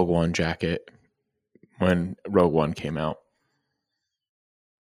Rogue One jacket when Rogue One came out.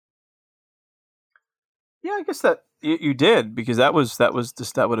 Yeah, I guess that you did, because that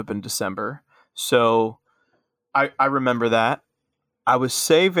would have been December. So I remember that. I was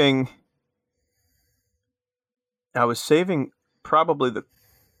saving probably the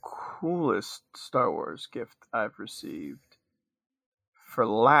coolest Star Wars gift I've received for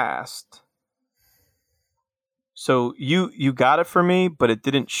last. So you got it for me, but it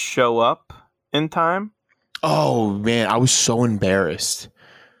didn't show up in time. Oh man, I was so embarrassed.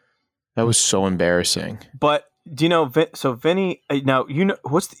 That was so embarrassing. But do you know? So Vinny, now you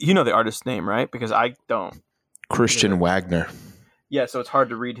know the artist's name, right? Because I don't. Christian Wagner. Yeah, so it's hard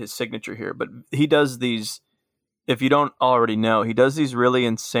to read his signature here, but he does these. If you don't already know, he does these really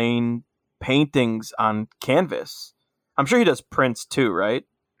insane paintings on canvas. I'm sure he does prints too, right?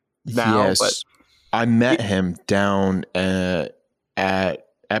 Now, yes. But I met him down at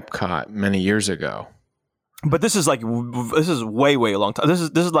Epcot many years ago. But this is way a long time. This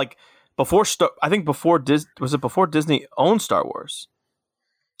is like before before Disney owned Star Wars.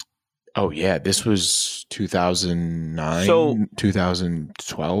 Oh yeah, this was 2009,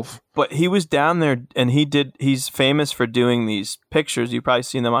 2012. But he was down there, and he's famous for doing these pictures. You've probably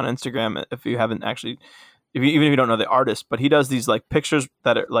seen them on Instagram if you haven't actually, even if you don't know the artist. But he does these like pictures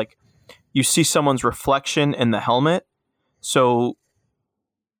that are like, you see someone's reflection in the helmet. So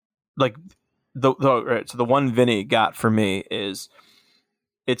like the one Vinny got for me is,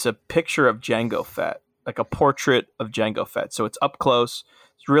 it's a picture of Jango Fett, like a portrait of Jango Fett. So it's up close.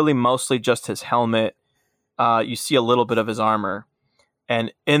 It's really mostly just his helmet. You see a little bit of his armor,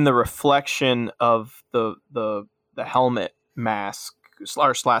 and in the reflection of the helmet mask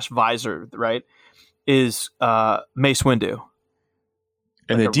slash visor, right, is Mace Windu.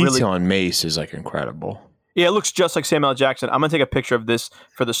 And Like the detail on Mace is like incredible. Yeah, it looks just like Samuel L. Jackson. I'm gonna take a picture of this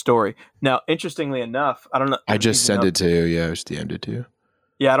for the story. Now, interestingly enough, I don't know. I just sent it to you. Yeah, I just DM'd it to you.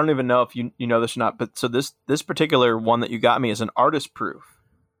 Yeah, I don't even know if you know this or not. But so this particular one that you got me is an artist proof.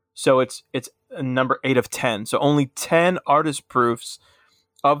 So it's a number 8 of 10. So only 10 artist proofs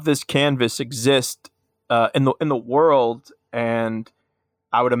of this canvas exist in the world, and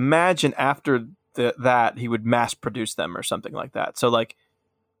I would imagine after that he would mass produce them or something like that. So like.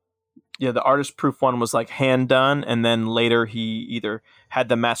 Yeah, the artist proof one was like hand done, and then later he either had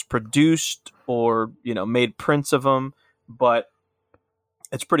them mass produced or made prints of them. But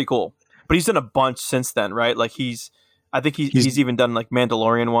it's pretty cool. But he's done a bunch since then, right? Like I think he's even done like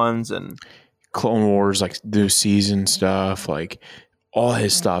Mandalorian ones and Clone Wars, like the season stuff, like all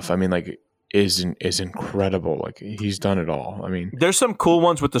his stuff. I mean, like is incredible. Like he's done it all. I mean, there's some cool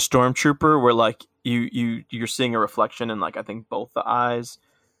ones with the Stormtrooper where like you're seeing a reflection in like I think both the eyes.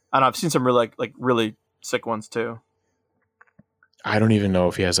 And I've seen some really sick ones too. I don't even know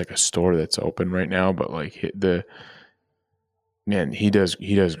if he has like a store that's open right now, but like he does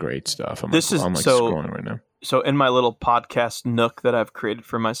great stuff. I'm scrolling right now. So in my little podcast nook that I've created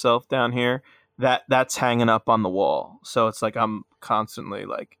for myself down here, that's hanging up on the wall. So it's like I'm constantly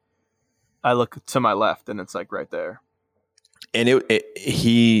like, I look to my left and it's like right there. And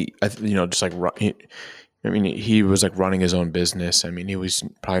he was like running his own business. I mean, he was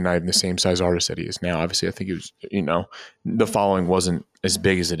probably not even the same size artist that he is now. Obviously, I think he was, the following wasn't as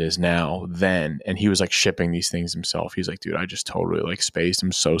big as it is now then. And he was like shipping these things himself. He's like, dude, I just totally like spaced.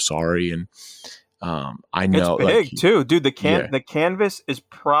 I'm so sorry. And I know it's big too, dude. The canvas is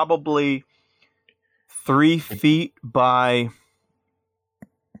probably 3 feet by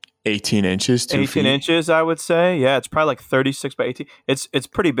 18 inches, 2 18 inches, I would say. Yeah, it's probably like 36 by 18. It's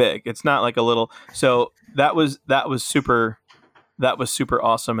pretty big. It's not like a little. So that was super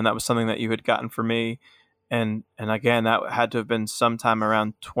awesome, and that was something that you had gotten for me. And again, that had to have been sometime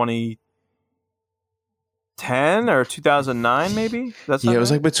around 2010 or 2009, maybe. That's it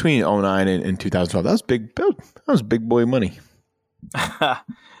was like between 2009 and 2012. That was big. That was big boy money.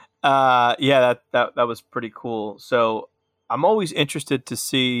 Yeah, that was pretty cool. So I'm always interested to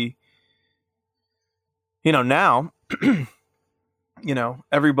see, now,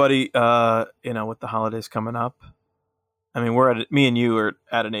 everybody, with the holidays coming up. I mean, me and you are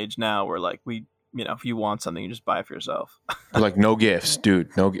at an age now where like if you want something, you just buy it for yourself. We're like, no gifts,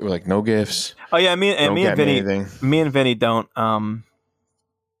 dude. We're like, no gifts. Oh yeah, me and Vinny don't.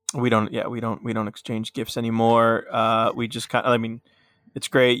 We don't exchange gifts anymore. We just kind of. I mean, it's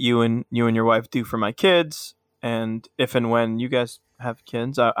great you and your wife do for my kids. And if and when you guys have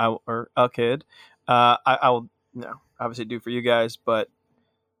kids, or a kid, I'll obviously do for you guys. But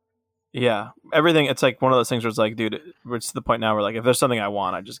yeah, everything. It's like one of those things where it's like, dude, it's to the point now where like if there's something I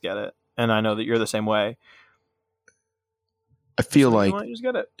want, I just get it, and I know that you're the same way. I feel like you just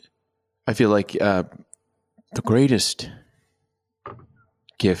get it. I feel like the greatest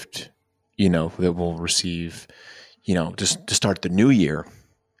gift, that we'll receive, just to start the new year.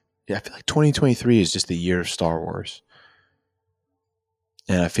 Yeah, I feel like 2023 is just the year of Star Wars.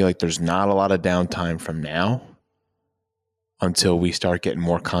 And I feel like there's not a lot of downtime from now until we start getting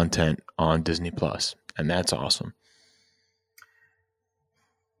more content on Disney Plus. And that's awesome.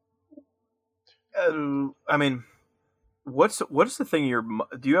 I mean, what is the thing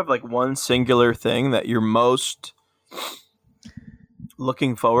do you have like one singular thing that you're most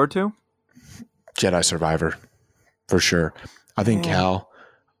looking forward to? Jedi Survivor, for sure. I think Cal.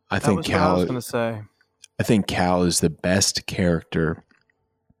 I think Cal is the best character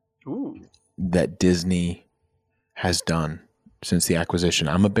that Disney has done since the acquisition.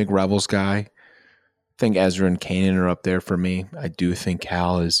 I'm a big Rebels guy. I think Ezra and Kanan are up there for me. I do think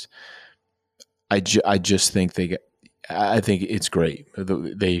Cal is. I just think I think it's great.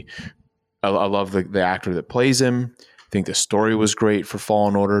 I love the actor that plays him. I think the story was great for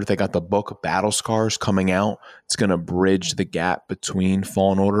Fallen Order. They got the book Battle Scars coming out. It's going to bridge the gap between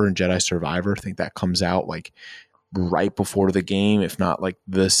Fallen Order and Jedi Survivor. I think that comes out like right before the game, if not like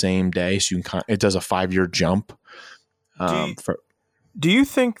the same day. So it does a 5-year jump. Do you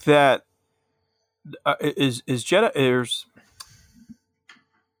think that is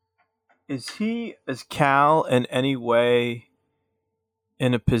Cal in any way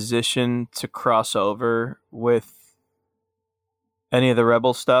in a position to cross over with any of the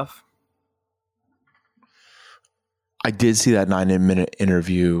Rebel stuff? I did see that 9-minute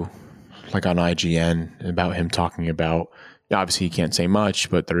interview like on IGN about him talking about obviously you can't say much,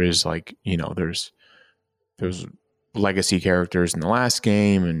 but there is like, there's legacy characters in the last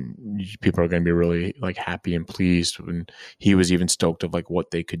game, and people are going to be really like happy and pleased. And he was even stoked of like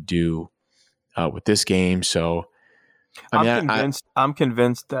what they could do with this game. So I'm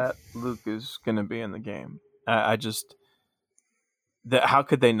convinced that Luke is going to be in the game. I just that how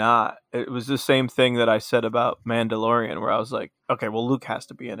could they not? It was the same thing that I said about Mandalorian, where I was like, okay, well, Luke has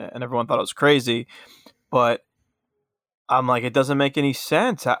to be in it, and everyone thought it was crazy, but I'm like, it doesn't make any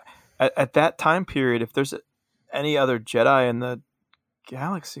sense. At that time period, if there's any other Jedi in the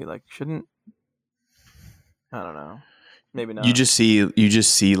galaxy, like, shouldn't, I don't know, maybe not. You just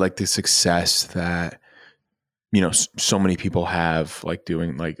see like the success that so many people have, like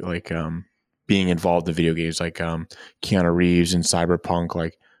doing like being involved in video games, like Keanu Reeves in Cyberpunk,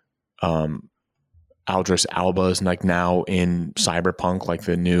 like Aldris Alba is like now in Cyberpunk, like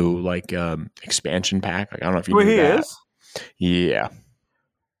the new like expansion pack. Like I don't know if you knew that. Is? Yeah.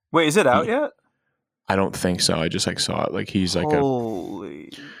 Wait, is it out yet? I don't think so. I just like saw it. Like he's like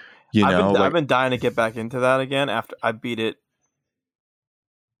Holy. I've been dying to get back into that again after I beat it.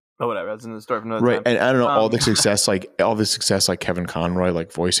 Oh, whatever. That's in the story from another time. And I don't know, all the success like Kevin Conroy,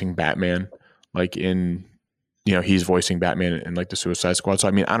 like voicing Batman, like in, he's voicing Batman in like the Suicide Squad. So,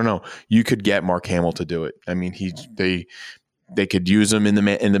 I mean, I don't know. You could get Mark Hamill to do it. I mean, they could use him in the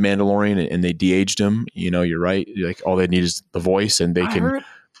Mandalorian, and they de-aged him. You're right. Like all they need is the voice, and they could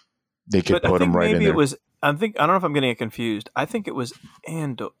put him right in there. I don't know if I'm getting it confused. I think it was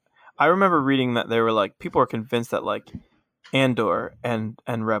Andor. I remember reading that they were like, people are convinced that like Andor and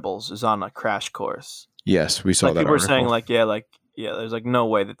Rebels is on a crash course. Yes, we saw like that. People were article. saying there's like no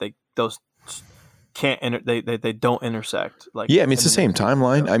way that those can't they don't intersect. Like yeah, I mean it's the same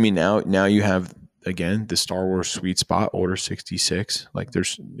timeline. I mean now you have again the Star Wars sweet spot, Order 66. Like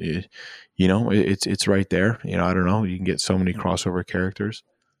there's, it's right there. I don't know. You can get so many crossover characters.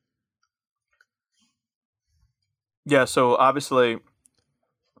 Yeah. So obviously,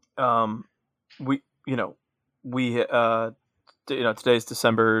 today's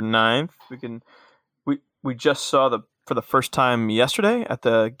December 9th. We just saw for the first time yesterday at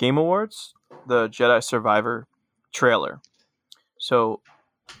the Game Awards, the Jedi Survivor trailer. So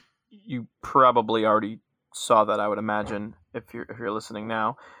you probably already saw that, I would imagine, if you're listening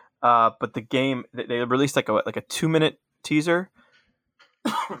now. But the game, they released like a 2-minute teaser.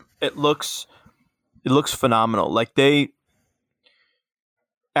 It looks phenomenal. Like they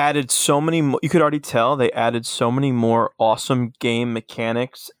added so many you could already tell they added so many more awesome game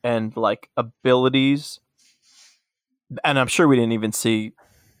mechanics and like abilities, and I'm sure we didn't even see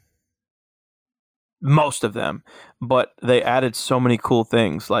most of them, but they added so many cool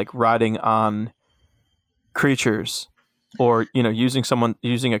things like riding on creatures, or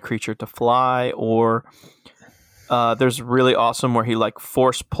using a creature to fly, or there's really awesome where he like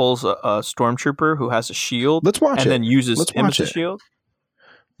force pulls a stormtrooper who has a shield. Let's watch it. And then uses him as a shield.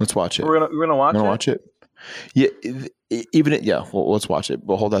 Let's watch it. We're gonna watch it. Yeah, Well, let's watch it.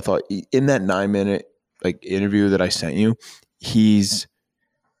 But hold that thought. In that 9-minute like interview that I sent you,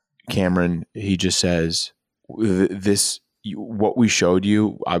 Cameron. He just says what we showed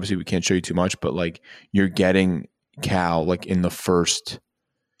you. Obviously, we can't show you too much, but like you're getting Cal like in the first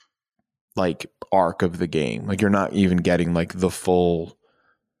like arc of the game. Like you're not even getting like the full.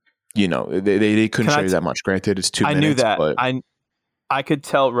 They couldn't show you that much. Granted, it's 2 minutes. I knew that. But I could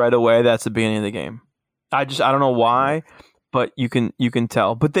tell right away that's the beginning of the game. I don't know why, but you can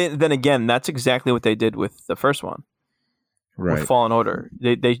tell. But then again, that's exactly what they did with the first one, right? With Fallen Order.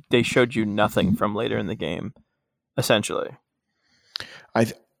 They showed you nothing from later in the game, essentially.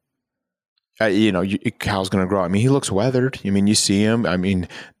 Cal's gonna grow. I mean, he looks weathered. I mean, you see him. I mean,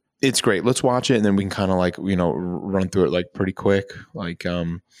 it's great. Let's watch it, and then we can kind of like run through it like pretty quick. Like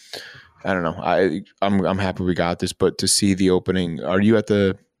I don't know. I'm happy we got this, but to see the opening, you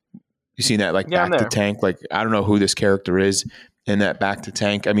seen that like back to tank? Like I don't know who this character is in that back to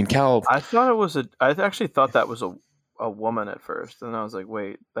tank. I mean, Cal. I actually thought that was a woman at first, and I was like,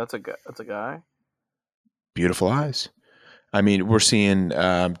 wait, that's a guy. That's a guy. Beautiful eyes. I mean, we're seeing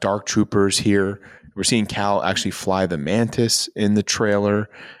Dark Troopers here. We're seeing Cal actually fly the Mantis in the trailer.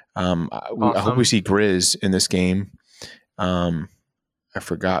 Awesome. I hope we see Grizz in this game. I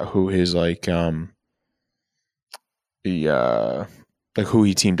forgot who his who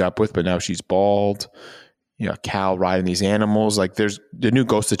he teamed up with, but now she's bald. Cal riding these animals. Like there's the new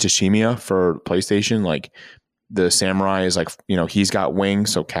Ghost of Tsushima for PlayStation. Like the samurai is like, he's got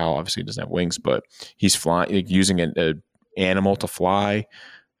wings. So Cal obviously doesn't have wings, but he's flying, like, using an animal to fly.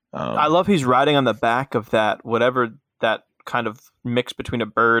 I love he's riding on the back of that, whatever that kind of mix between a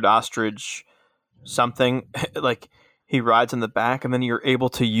bird, ostrich, something. Like he rides in the back, and then you're able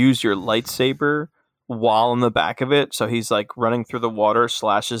to use your lightsaber while in the back of it. So he's like running through the water,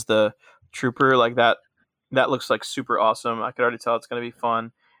 slashes the trooper like that. That looks like super awesome. I could already tell it's going to be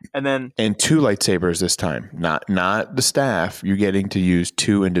fun. And 2 lightsabers this time, not the staff. You're getting to use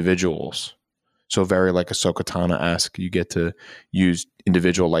 2 individuals. So very like Ahsoka Tano-esque. You get to use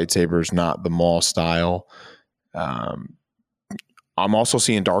individual lightsabers, not the Maul style. I'm also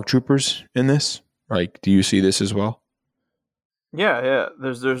seeing Dark Troopers in this. Like, do you see this as well? Yeah.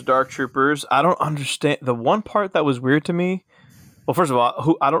 There's Dark Troopers. I don't understand the one part that was weird to me. Well, first of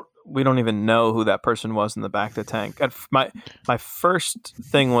all, we don't even know who that person was in the back of the tank. My first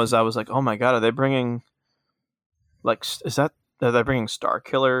thing was, I was like, oh my god, are they bringing are they bringing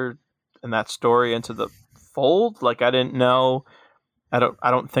Starkiller and that story into the fold? Like, I didn't know. I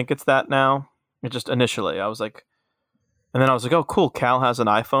don't think it's that now. It just initially I was like, and then I was like, oh cool, Cal has an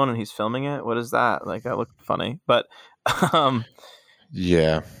iPhone and he's filming it. What is that? Like, that looked funny, but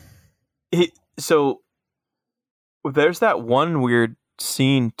yeah. So there's that one weird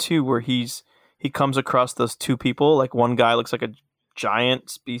scene too where he comes across those 2 people. Like, one guy looks like a giant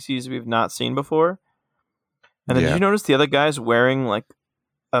species we've not seen before, and then did you notice the other guy's wearing like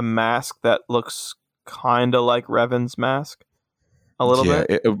a mask that looks kind of like Revan's mask a little bit?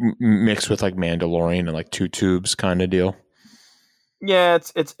 It mixed with like Mandalorian and like 2 tubes kind of deal. Yeah,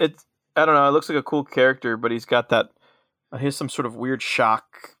 it's I don't know, it looks like a cool character, but he's got that he has some sort of weird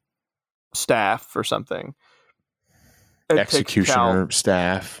shock staff or something. Executioner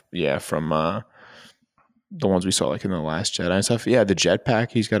staff, from the ones we saw like in the Last Jedi and stuff. Yeah, the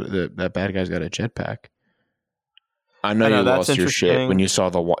jetpack. He's got that bad guy's got a jetpack. I know you lost your shit when you saw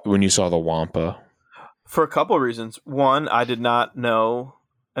the Wampa. For a couple of reasons. One, I did not know,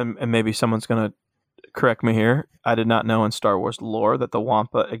 and maybe someone's gonna correct me here. I did not know in Star Wars lore that the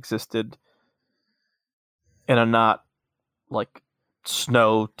Wampa existed in a not like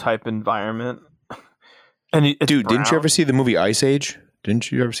snow type environment. And dude, brown. Didn't you ever see the movie Ice Age? Didn't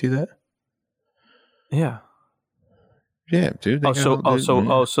you ever see that? Yeah. Yeah, dude. So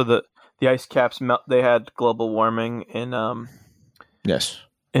the ice caps melt. They had global warming in yes,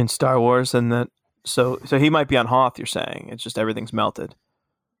 in Star Wars, and that so he might be on Hoth. You're saying it's just everything's melted.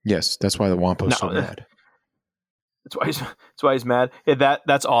 Yes, that's why the Wampa's so mad. That's why he's mad. Yeah,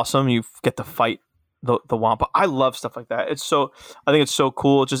 that's awesome. You get to fight the Wampa. I love stuff like that. I think it's so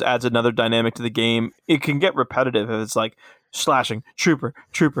cool. It just adds another dynamic to the game. It can get repetitive if it's like slashing trooper.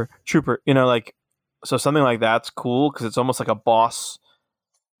 You know, like, so something like that's cool because it's almost like a boss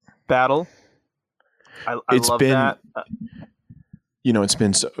battle. I love that. It's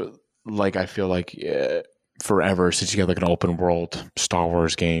been so, like, I feel like forever since you get like an open world Star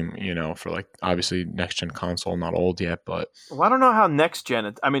Wars game, for like obviously next gen console, not old yet, but I don't know how next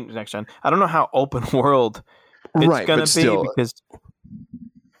gen. I don't know how open world it's going to be because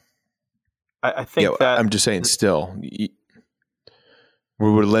I think that I'm just saying still we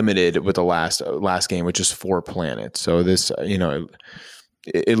were limited with the last game, which is 4 planets. So this,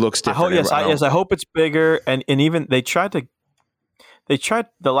 it looks different. I hope it's bigger. And even they tried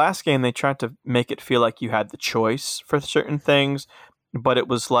the last game, they tried to make it feel like you had the choice for certain things, but it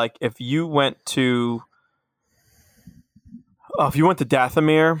was like if you went to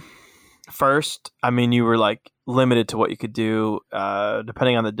Dathomir first, you were like limited to what you could do.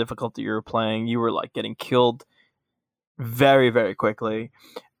 Depending on the difficulty you were playing, you were like getting killed very, very quickly.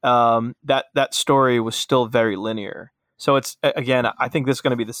 That story was still very linear. So it's, again, I think this is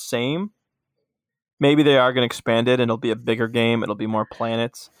going to be the same. Maybe they are going to expand it and it'll be a bigger game. It'll be more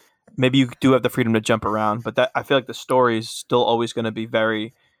planets. Maybe you do have the freedom to jump around, but I feel like the story is still always going to be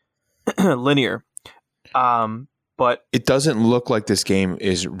very linear. But it doesn't look like this game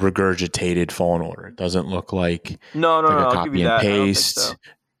is regurgitated Fallen Order. It doesn't look like no, a copy and paste.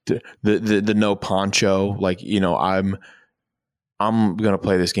 The no poncho. Like, I'm going to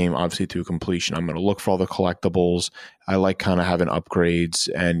play this game obviously to completion. I'm going to look for all the collectibles. I like kind of having upgrades.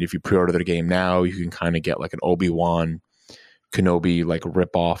 And if you pre-order the game now, you can kind of get like an Obi-Wan Kenobi, like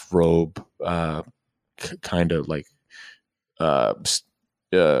rip-off robe, kind of like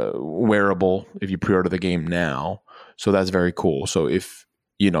wearable if you pre-order the game now. So that's very cool. So if,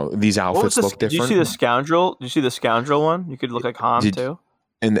 these outfits look different. Did you see the Scoundrel? Did you see the Scoundrel one? You could look like Han too.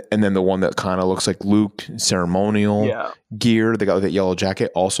 And then the one that kind of looks like Luke, ceremonial gear. They got like that yellow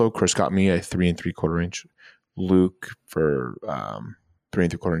jacket. Also, Chris got me a 3 3/4 inch Luke for 3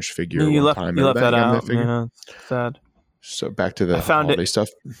 3/4 inch figure. You left that out. Yeah, sad. So back to the holiday stuff.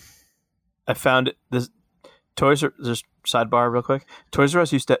 I found it. This Toys R Us, just sidebar real quick. Toys R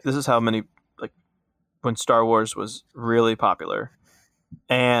Us used to. This is how many, like, when Star Wars was really popular,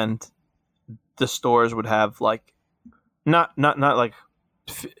 and the stores would have like Not like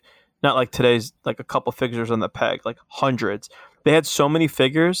not like today's, like a couple figures on the peg, like hundreds. They had so many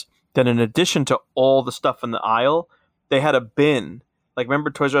figures that in addition to all the stuff in the aisle, they had a bin. Like, remember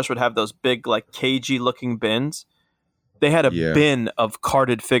Toys R Us would have those big, like, cagey looking bins? They had a bin of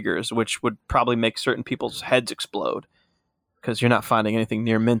carded figures, which would probably make certain people's heads explode because you're not finding anything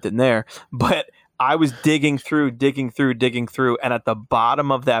near mint in there. But I was digging through, and at the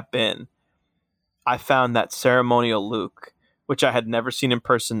bottom of that bin, I found that ceremonial Luke, which I had never seen in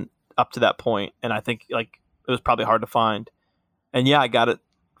person up to that point, and I think, like, it was probably hard to find. And yeah, I got it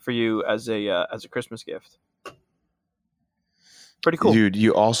for you as a Christmas gift. Pretty cool, dude.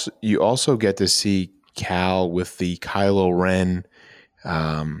 You also get to see Cal with the Kylo Ren,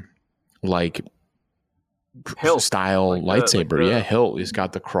 like hilt style like lightsaber. Hilt. It's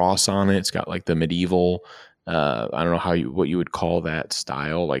got the cross on it. It's got like the medieval. I don't know what you would call that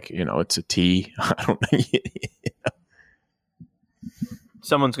style. Like, it's a T. I don't know.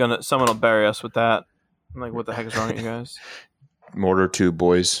 Someone will bury us with that. I'm like, what the heck is wrong with you guys? Mortar 2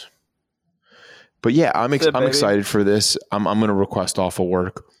 boys. But yeah, I'm excited for this. I'm going to request off of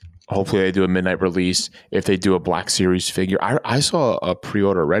work. Hopefully they do a midnight release. If they do a Black Series figure, I saw a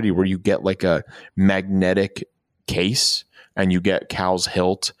pre-order already where you get like a magnetic case and you get Cal's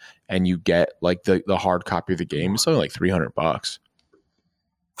hilt and you get like the hard copy of the game. It's only like $300.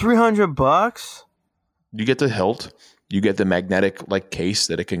 $300? You get the hilt. You get the magnetic like case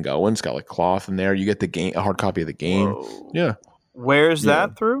that it can go in. It's got like cloth in there. You get a hard copy of the game. Whoa. Yeah. Where's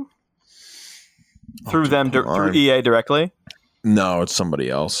that through? Through through EA directly? No, it's somebody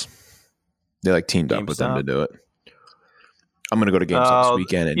else. They like teamed up with them to do it. I'm gonna go to GameStop this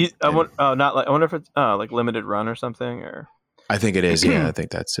weekend. I wonder if it's like limited run or something, or I think it is. Yeah, I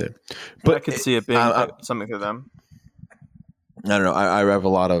think that's it. But I could see it being something for them. I don't know. I have a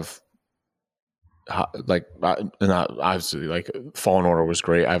lot of not obviously like Fallen Order was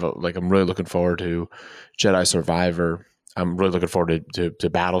great. I'm really looking forward to Jedi Survivor. I'm really looking forward to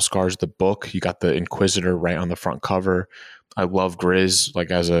Battle Scars, the book. You got the Inquisitor right on the front cover. I love Grizz,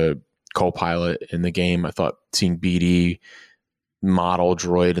 like as a co-pilot in the game. I thought seeing BD model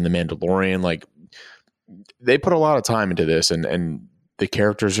droid in the Mandalorian, like they put a lot of time into this, and the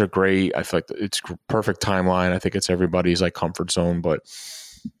characters are great. I feel like it's perfect timeline. I think it's everybody's like comfort zone, but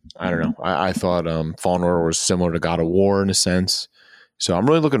I don't know. I thought Fallen Order was similar to God of War in a sense. So I'm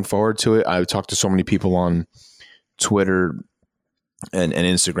really looking forward to it. I talked to so many people on Twitter and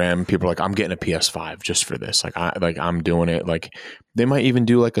Instagram. People are like, I'm getting a PS5 just for this. I'm doing it. Like they might even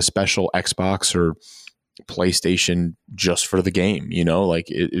do like a special Xbox or PlayStation just for the game,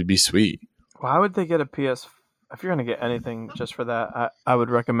 like it'd be sweet. Why would they get a PS? If you're going to get anything just for that, I would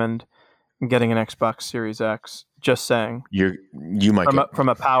recommend getting an Xbox Series X. Just saying. You might from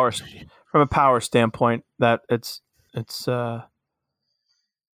a power standpoint, that it's the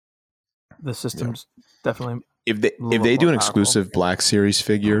system's definitely. If they do an exclusive Black Series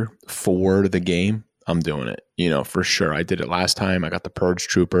figure for the game, I'm doing it. For sure. I did it last time. I got the Purge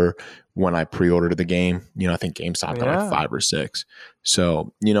Trooper when I pre-ordered the game. I think GameStop got like 5 or 6.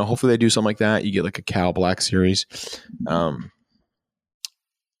 So, hopefully they do something like that. You get like a Cal Black Series. And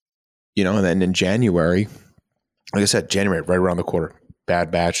then in January, like I said, January, right around the corner,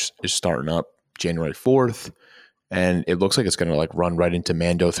 Bad Batch is starting up January 4th. And it looks like it's going to like run right into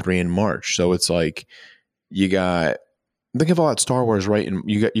Mando 3 in March. So it's like, you got think of all that Star Wars right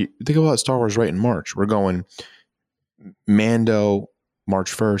in March. We're going Mando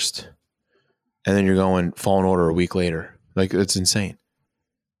March 1st, and then you're going Fallen Order a week later. Like it's insane.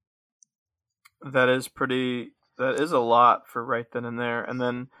 That is a lot for right then and there. And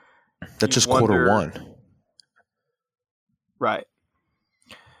then that's just quarter one. Right.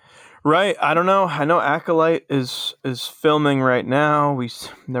 I don't know. I know Acolyte is filming right now.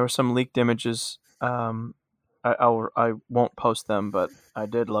 There were some leaked images. I won't post them, but I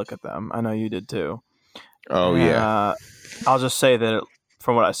did look at them. I know you did too. Oh, yeah. I'll just say that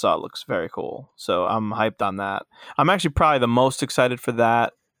from what I saw, it looks very cool. So I'm hyped on that. I'm actually probably the most excited for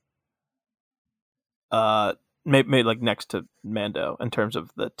that. Maybe like next to Mando in terms of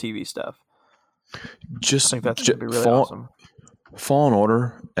the TV stuff. I think that's going to be really awesome. Fallen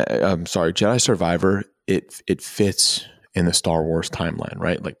Order, Jedi Survivor, it fits in the Star Wars timeline,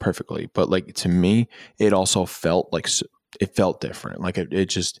 right? Like perfectly. But like to me, it also felt like it felt different. Like it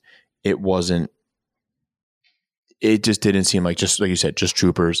just didn't seem like, just like you said, just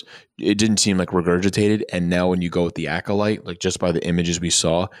troopers. It didn't seem like regurgitated. And now when you go with the Acolyte, like just by the images we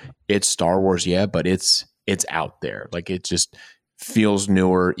saw, it's Star Wars, yeah, but it's out there. Like it just feels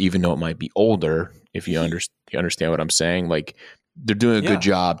newer, even though it might be older. If you understand what I'm saying, like they're doing a good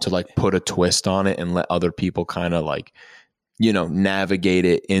job to like put a twist on it and let other people kind of like, navigate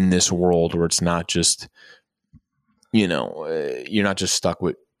it in this world where it's not just, you're not just stuck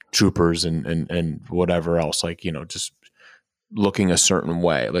with troopers and whatever else, like, just looking a certain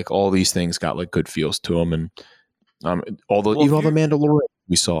way. Like all these things got like good feels to them. And even all the Mandalorian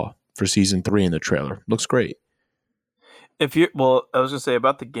we saw for season 3 in the trailer looks great. I was gonna say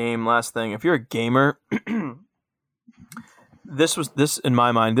about the game, last thing, if you're a gamer, this in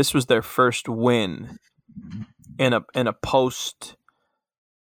my mind, this was their first win in a post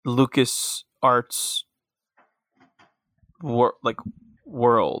Lucas Arts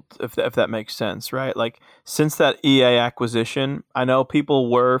world, if that makes sense, right? Like since that EA acquisition, I know people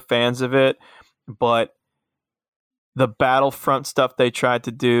were fans of it, but the Battlefront stuff they tried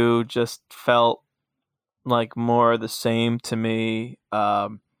to do just felt like more the same to me.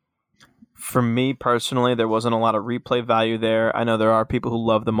 For me personally, there wasn't a lot of replay value there. I know there are people who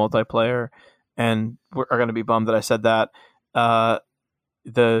love the multiplayer and are going to be bummed that I said that.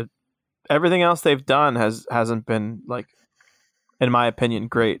 Everything else they've done hasn't been, like, in my opinion,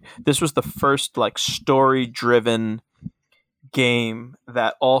 great. This was the first like story-driven game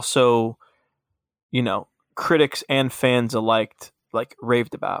that also, critics and fans alike like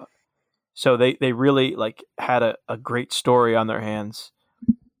raved about. So they really like had a great story on their hands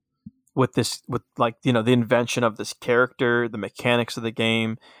with the invention of this character, the mechanics of the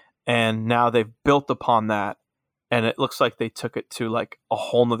game, and now they've built upon that, and it looks like they took it to like a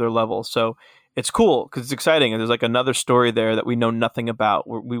whole nother level. So it's cool because it's exciting, and there's like another story there that we know nothing about.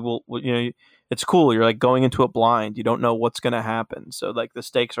 It's cool. You're like going into a blind. You don't know what's going to happen. So like the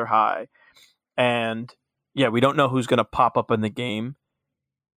stakes are high, and yeah, we don't know who's going to pop up in the game.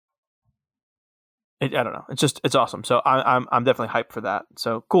 I don't know. It's awesome. So I'm definitely hyped for that.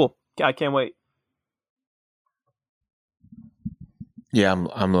 So cool. I can't wait. Yeah,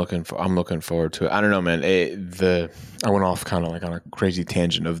 I'm looking forward to it. I don't know, man. I went off kind of like on a crazy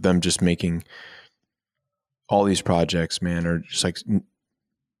tangent of them just making all these projects, man, are just like,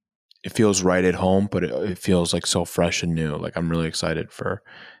 it feels right at home, but it feels like so fresh and new. Like I'm really excited for,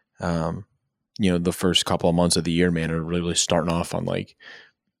 the first couple of months of the year, man, are really starting off on like,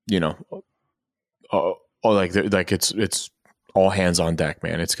 it's all hands on deck,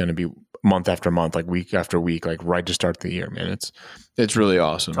 man. It's going to be month after month, like week after week, like right to start the year, man. It's really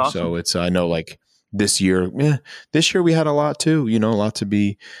awesome. So I know like this year we had a lot too, a lot to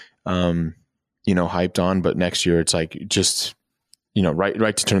be, hyped on, but next year it's like just,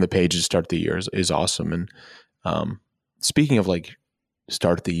 right to turn the page and start the year is awesome. And speaking of like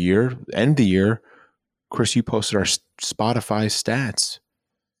start the year, end the year, Chris, you posted our Spotify stats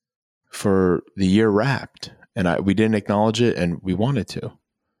for the year wrapped, and we didn't acknowledge it, and we wanted to.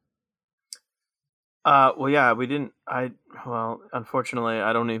 We didn't. Unfortunately,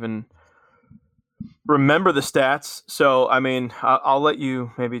 I don't even remember the stats. So, I mean, I'll let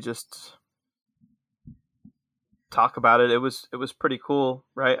you maybe just talk about it. It was pretty cool,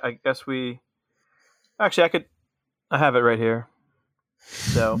 right? I guess I have it right here.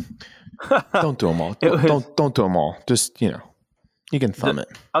 So don't do them all. Don't do them all. Just, you can thumb it.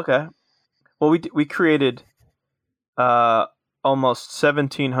 Okay. Well, we created almost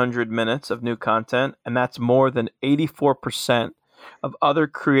 1,700 minutes of new content, and that's more than 84% of other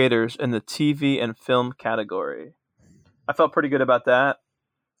creators in the TV and film category. I felt pretty good about that.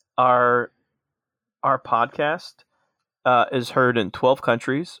 Our podcast is heard in 12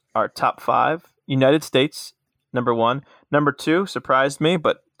 countries. Our top 5, United States, number 1. Number 2 surprised me,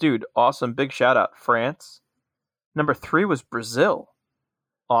 but dude, awesome. Big shout out, France. Number 3 was Brazil.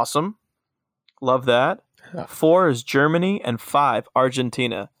 Awesome. Love that. 4 is Germany, and 5,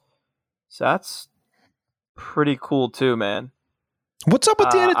 Argentina. So that's pretty cool too, man. What's up with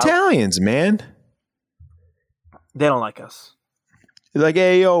the Italians, man? They don't like us. Like,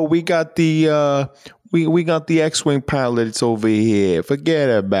 hey, yo, we got the we got the X-wing pilots over here. Forget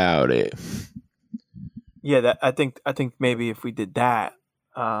about it. Yeah, I think maybe if we did that,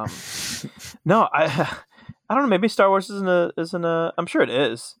 no, I don't know. Maybe Star Wars isn't a. I'm sure it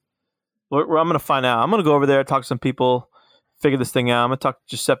is. I'm going to find out. I'm going to go over there, talk to some people, figure this thing out. I'm going to talk to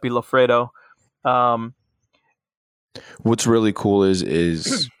Giuseppe Lofredo. What's really cool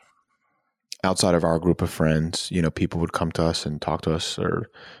is outside of our group of friends, people would come to us and talk to us or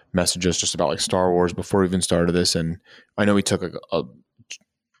message us just about like Star Wars before we even started this. And I know we took a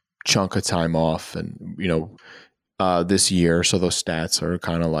chunk of time off and, this year. So those stats are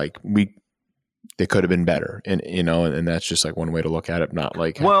kind of like they could have been better, and and that's just like one way to look at it. Not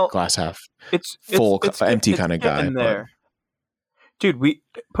like glass half full, empty kind of guy. But. Dude, we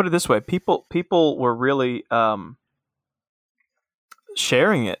put it this way: people were really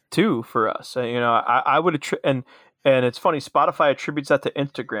sharing it too for us. I would and it's funny. Spotify attributes that to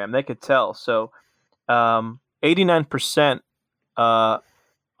Instagram. They could tell. So 89%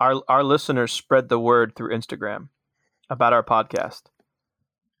 our listeners spread the word through Instagram about our podcast.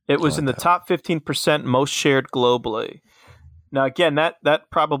 It was in the top 15% most shared globally. Now, again, that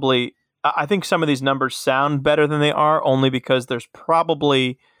probably, I think some of these numbers sound better than they are, only because there's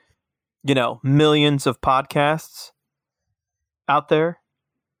probably, millions of podcasts out there,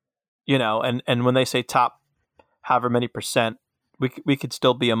 and when they say top however many percent, we could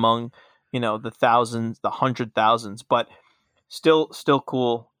still be among, the thousands, the 100,000s, but still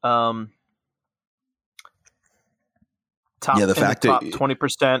cool. Top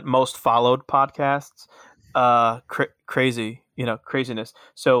 20% most followed podcasts. Crazy, craziness.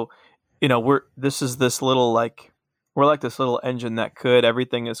 So, we're this little we're like this little engine that could.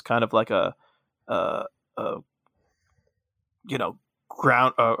 Everything is kind of like a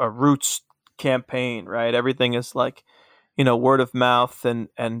roots campaign, right? Everything is like, word of mouth and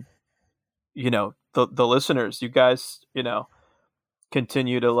the listeners, you guys,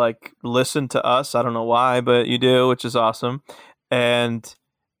 continue to listen to us. I don't know why, but you do, which is awesome. And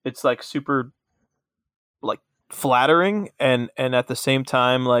it's super flattering and at the same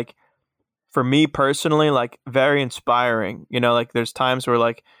time, for me personally, very inspiring. There's times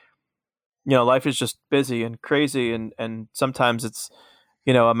where life is just busy and crazy and sometimes it's,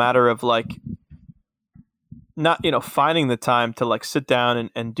 a matter of not, finding the time to sit down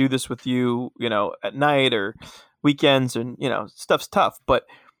and do this with you, at night or weekends and, stuff's tough, but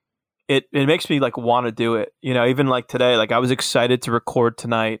it makes me want to do it. Even today, I was excited to record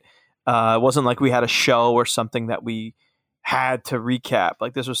tonight. It wasn't like we had a show or something that we had to recap.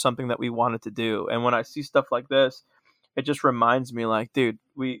 This was something that we wanted to do. And when I see stuff like this, it just reminds me dude,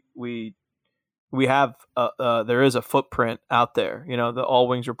 we have, there is a footprint out there, the All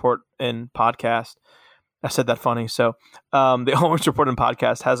Wings Report in podcast. I said that funny. So, the All Wings Report in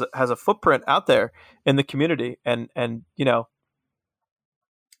podcast has a footprint out there in the community. And,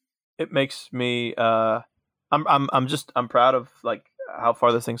 it makes me, I'm proud of how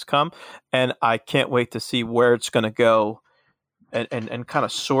far this thing's come, and I can't wait to see where it's going to go and kind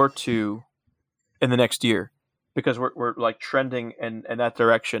of soar to in the next year, because we're trending in that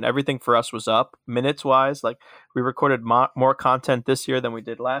direction. Everything for us was up minutes wise. We recorded more content this year than we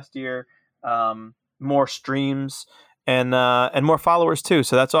did last year, more streams and more followers too.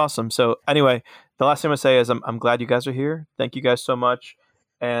 So that's awesome. So anyway, the last thing I'm gonna say is I'm glad you guys are here. Thank you guys so much.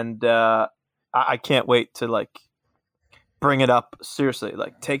 And I can't wait to bring it up seriously,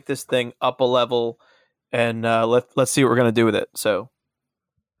 take this thing up a level and let's see what we're gonna do with it. So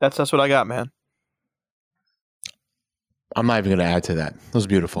that's what I got, man. I'm not even gonna add to that. That was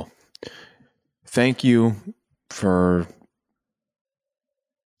beautiful. Thank you for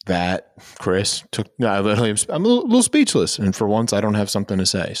that, Chris. I'm a little speechless, and for once I don't have something to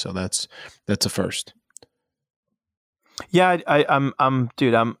say, so that's a first. Yeah, I'm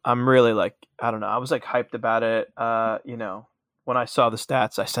really I don't know. I was hyped about it. When I saw the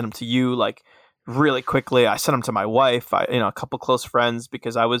stats, I sent them to you really quickly. I sent them to my wife, a couple close friends,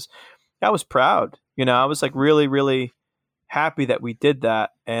 because I was proud. I was really, really happy that we did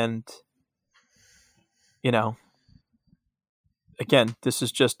that. And, again, this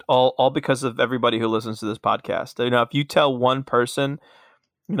is just all because of everybody who listens to this podcast. If you tell one person,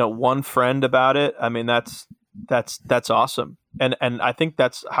 one friend about it, I mean, that's awesome. And I think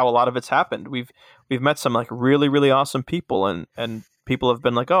that's how a lot of it's happened. We've met some really, really awesome people, and people have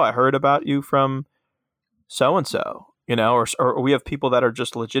been oh, I heard about you from so-and-so, or we have people that are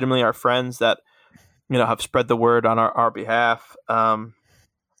just legitimately our friends that, have spread the word on our behalf. It's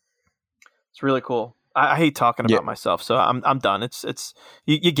really cool. I hate talking about myself, so I'm done. It's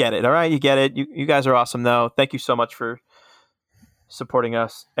you get it. All right. You get it. You guys are awesome though. Thank you so much for supporting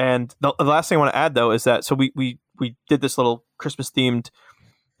us. And the last thing I want to add though is that, so we did this little Christmas themed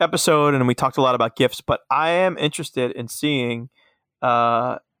episode and we talked a lot about gifts, but I am interested in seeing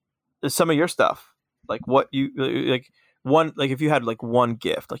some of your stuff. What you if you had one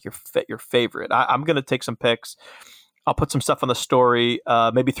gift, your favorite. I'm going to take some pics. I'll put some stuff on the story,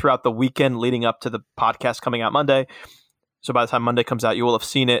 maybe throughout the weekend leading up to the podcast coming out Monday. So by the time Monday comes out, you will have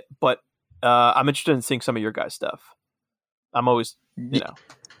seen it, but I'm interested in seeing some of your guys' stuff. I'm always,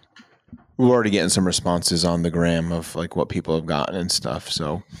 We're already getting some responses on the gram of what people have gotten and stuff.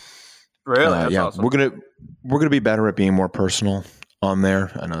 So really, that's awesome. We're gonna be better at being more personal on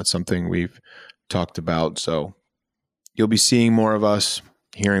there. I know it's something we've talked about. So you'll be seeing more of us,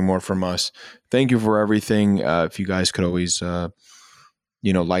 hearing more from us. Thank you for everything. If you guys could always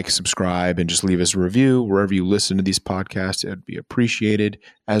like, subscribe, and just leave us a review wherever you listen to these podcasts. It would be appreciated.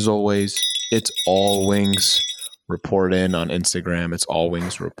 As always, it's All Wings Report in on Instagram. It's All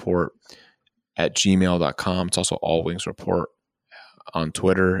Wings Report at gmail.com. It's also All Wings Report on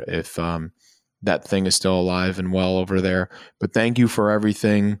Twitter if that thing is still alive and well over there. But thank you for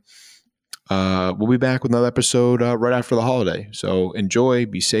everything. We'll be back with another episode right after the holiday. So enjoy,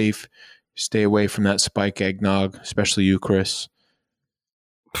 be safe, stay away from that spike eggnog, especially you, Chris.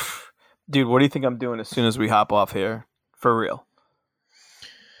 Dude, what do you think I'm doing as soon as we hop off here? For real.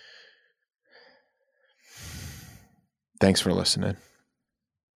 Thanks for listening.